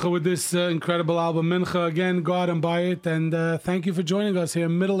hatzlacha with this incredible album, Mincha. Again, go out and buy it. And thank you for joining us here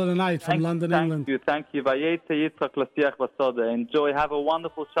in the middle of the night from London, England. Thank you. Enjoy. Have a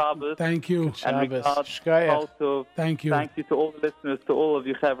wonderful Shabbos. Thank you. And regards, thank you. Thank you to all the listeners, to all of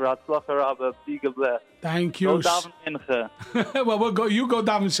you. Hatzlacha Rabba. Siegel bless. Thank you. Go daven Mincha. Well, you go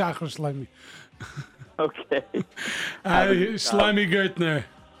daven Shachar, Shloime. Okay. Shloime Gertner.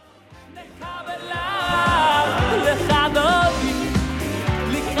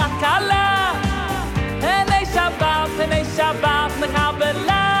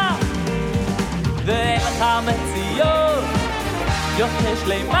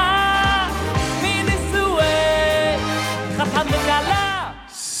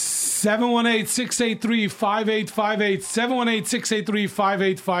 Seven 718-683-5858.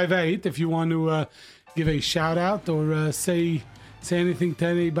 718-683-5858. If you want to give a shout out or say anything to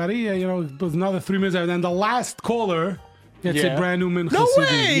anybody, with another 3 minutes. And then the last caller gets a brand new Mincha No CD.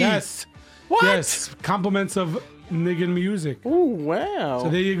 way! Yes. What? Yes. Compliments of Niggin Music. Oh, wow. So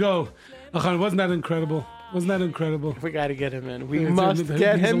there you go. Achan, wasn't that incredible? Wasn't that incredible? We got to get him in. We must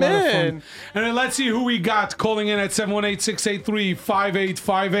get him in. And then let's see who we got calling in at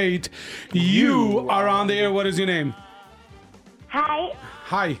 718-683-5858. You are on the air. What is your name? Hi.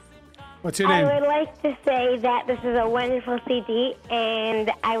 Hi. What's your name? I would like to say that this is a wonderful CD,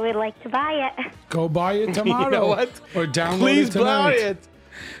 and I would like to buy it. Go buy it tomorrow. You know what? Or download Please it tonight. buy it.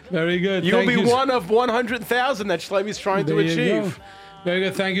 Very good. You'll be one of 100,000 that Shloime's trying to achieve. Very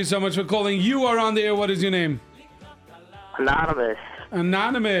good. Thank you so much for calling. You are on the air. What is your name? Anonymous.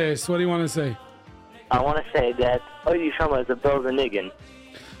 Anonymous. What do you want to say? I want to say that Oidi Shama is a Bill Niggin.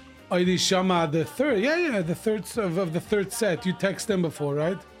 Oidi Shama, the third. Yeah, the third of the third set. You texted him before,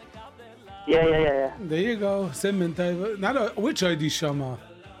 right? Yeah. There you go. Which Oidi Shama?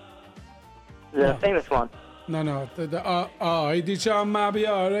 The famous one. No. The Oidi Shama.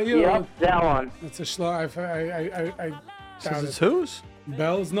 Yep, that one. It's a schlag. I doubt It's whose?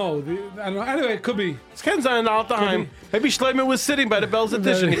 Bells? No. I don't know. Anyway, it could be. It's Ken's on all time. Maybe Shloime was sitting by the Bell's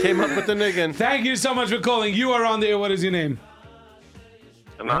edition. He came up with the Niggin. Thank you so much for calling. You are on the air. What is your name?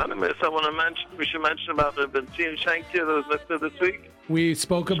 Anonymous. I want to mention. We should mention about the Benzine Shankir that was listed this week. We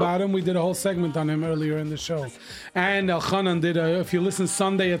spoke about him. We did a whole segment on him earlier in the show. And Elchanan did if you listen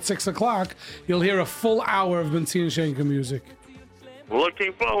Sunday at 6 o'clock, you'll hear a full hour of Benzine Shankir music.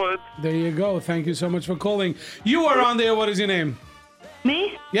 Looking forward. There you go. Thank you so much for calling. You are on there. What is your name?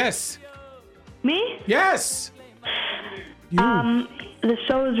 Me? Yes. Me? Yes. The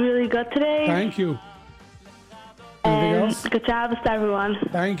show is really good today. Thank you. Anything else? Good Shabbos to everyone.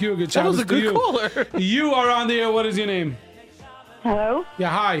 Thank you. Good That Shabbos was a to good you. caller. You are on the air. What is your name? Hello? Yeah,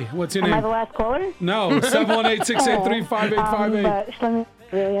 hi. What's your Am name? I the last caller? No, 718-683-5858. But Shloime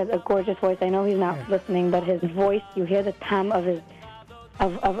really has a gorgeous voice. I know he's not listening, but his voice, you hear the time of his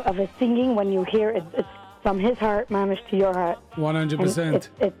his singing when you hear it. It's from his heart, mamish, to your heart. 100%.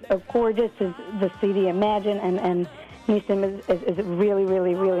 It's gorgeous. The CD Imagine and Nisim is really,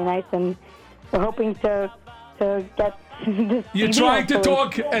 really, really nice, and we're hoping to get this You're CD trying to hopefully.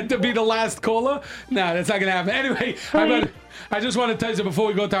 talk and to be the last caller? No, that's not going to happen. Anyway, I just want to tell you before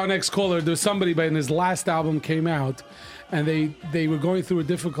we go to our next caller, there's somebody when his last album came out, and they were going through a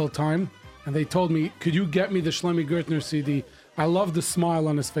difficult time, and they told me, could you get me the Shloime Gertner CD? I love the smile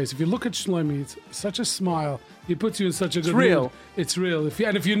on his face. If you look at Shloime, it's such a smile. He puts you in such a good real. mood. It's real.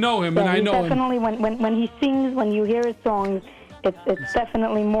 If you know him, and I he's know him. definitely, when he sings, when you hear his songs, it's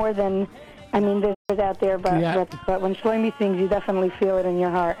definitely more than, I mean, there's out there, but when Shloime sings, you definitely feel it in your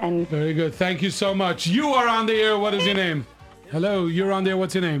heart. And very good. Thank you so much. You are on the air. What is your name? Hello, you're on there.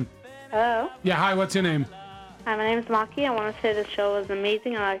 What's your name? Hello. Yeah, hi. What's your name? Hi, my name is Maki. I want to say the show was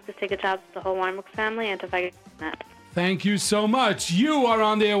amazing. I'd like to take a shout out to the whole Weinberg family and to Vegas. Thank you so much. You are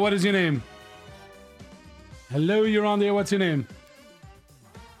on there. What is your name? Hello, you're on there. What's your name?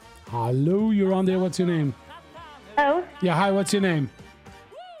 Hello, you're on there. What's your name? Hello. Yeah, hi. What's your name?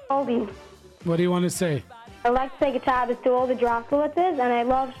 Colby. What do you want to say? I'd like to take a shout out to all the Droskowitz, and I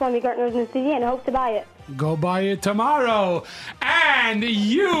love Shloime Gertner's new CD, and I hope to buy it. Go buy it tomorrow. And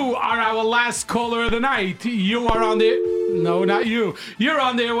you are our last caller of the night. You are on there. No, not you. You're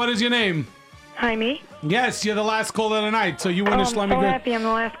on there. What is your name? Hi, me. Yes, you're the last caller of the night. So you win a Shloime I'm so happy I'm the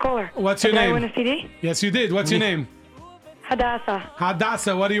last caller. What's your Did name? I win a CD? Yes, you did. What's your name? Hadassah.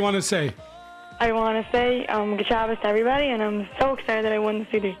 Hadassah. What do you want to say? I want to say good Shabbos to everybody, and I'm so excited that I won the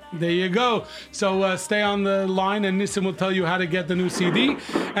CD. There you go. So stay on the line, and Nissim will tell you how to get the new CD.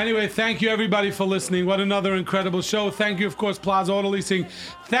 Anyway, thank you, everybody, for listening. What another incredible show. Thank you, of course, Plaza Auto Leasing.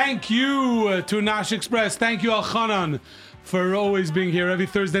 Thank you to Nash Express. Thank you, Al-Khanan, for always being here every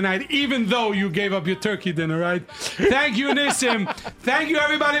Thursday night, even though you gave up your turkey dinner, right? Thank you, Nissim. Thank you,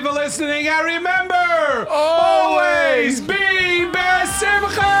 everybody, for listening. And remember, always be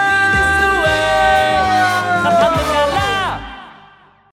Besimcha!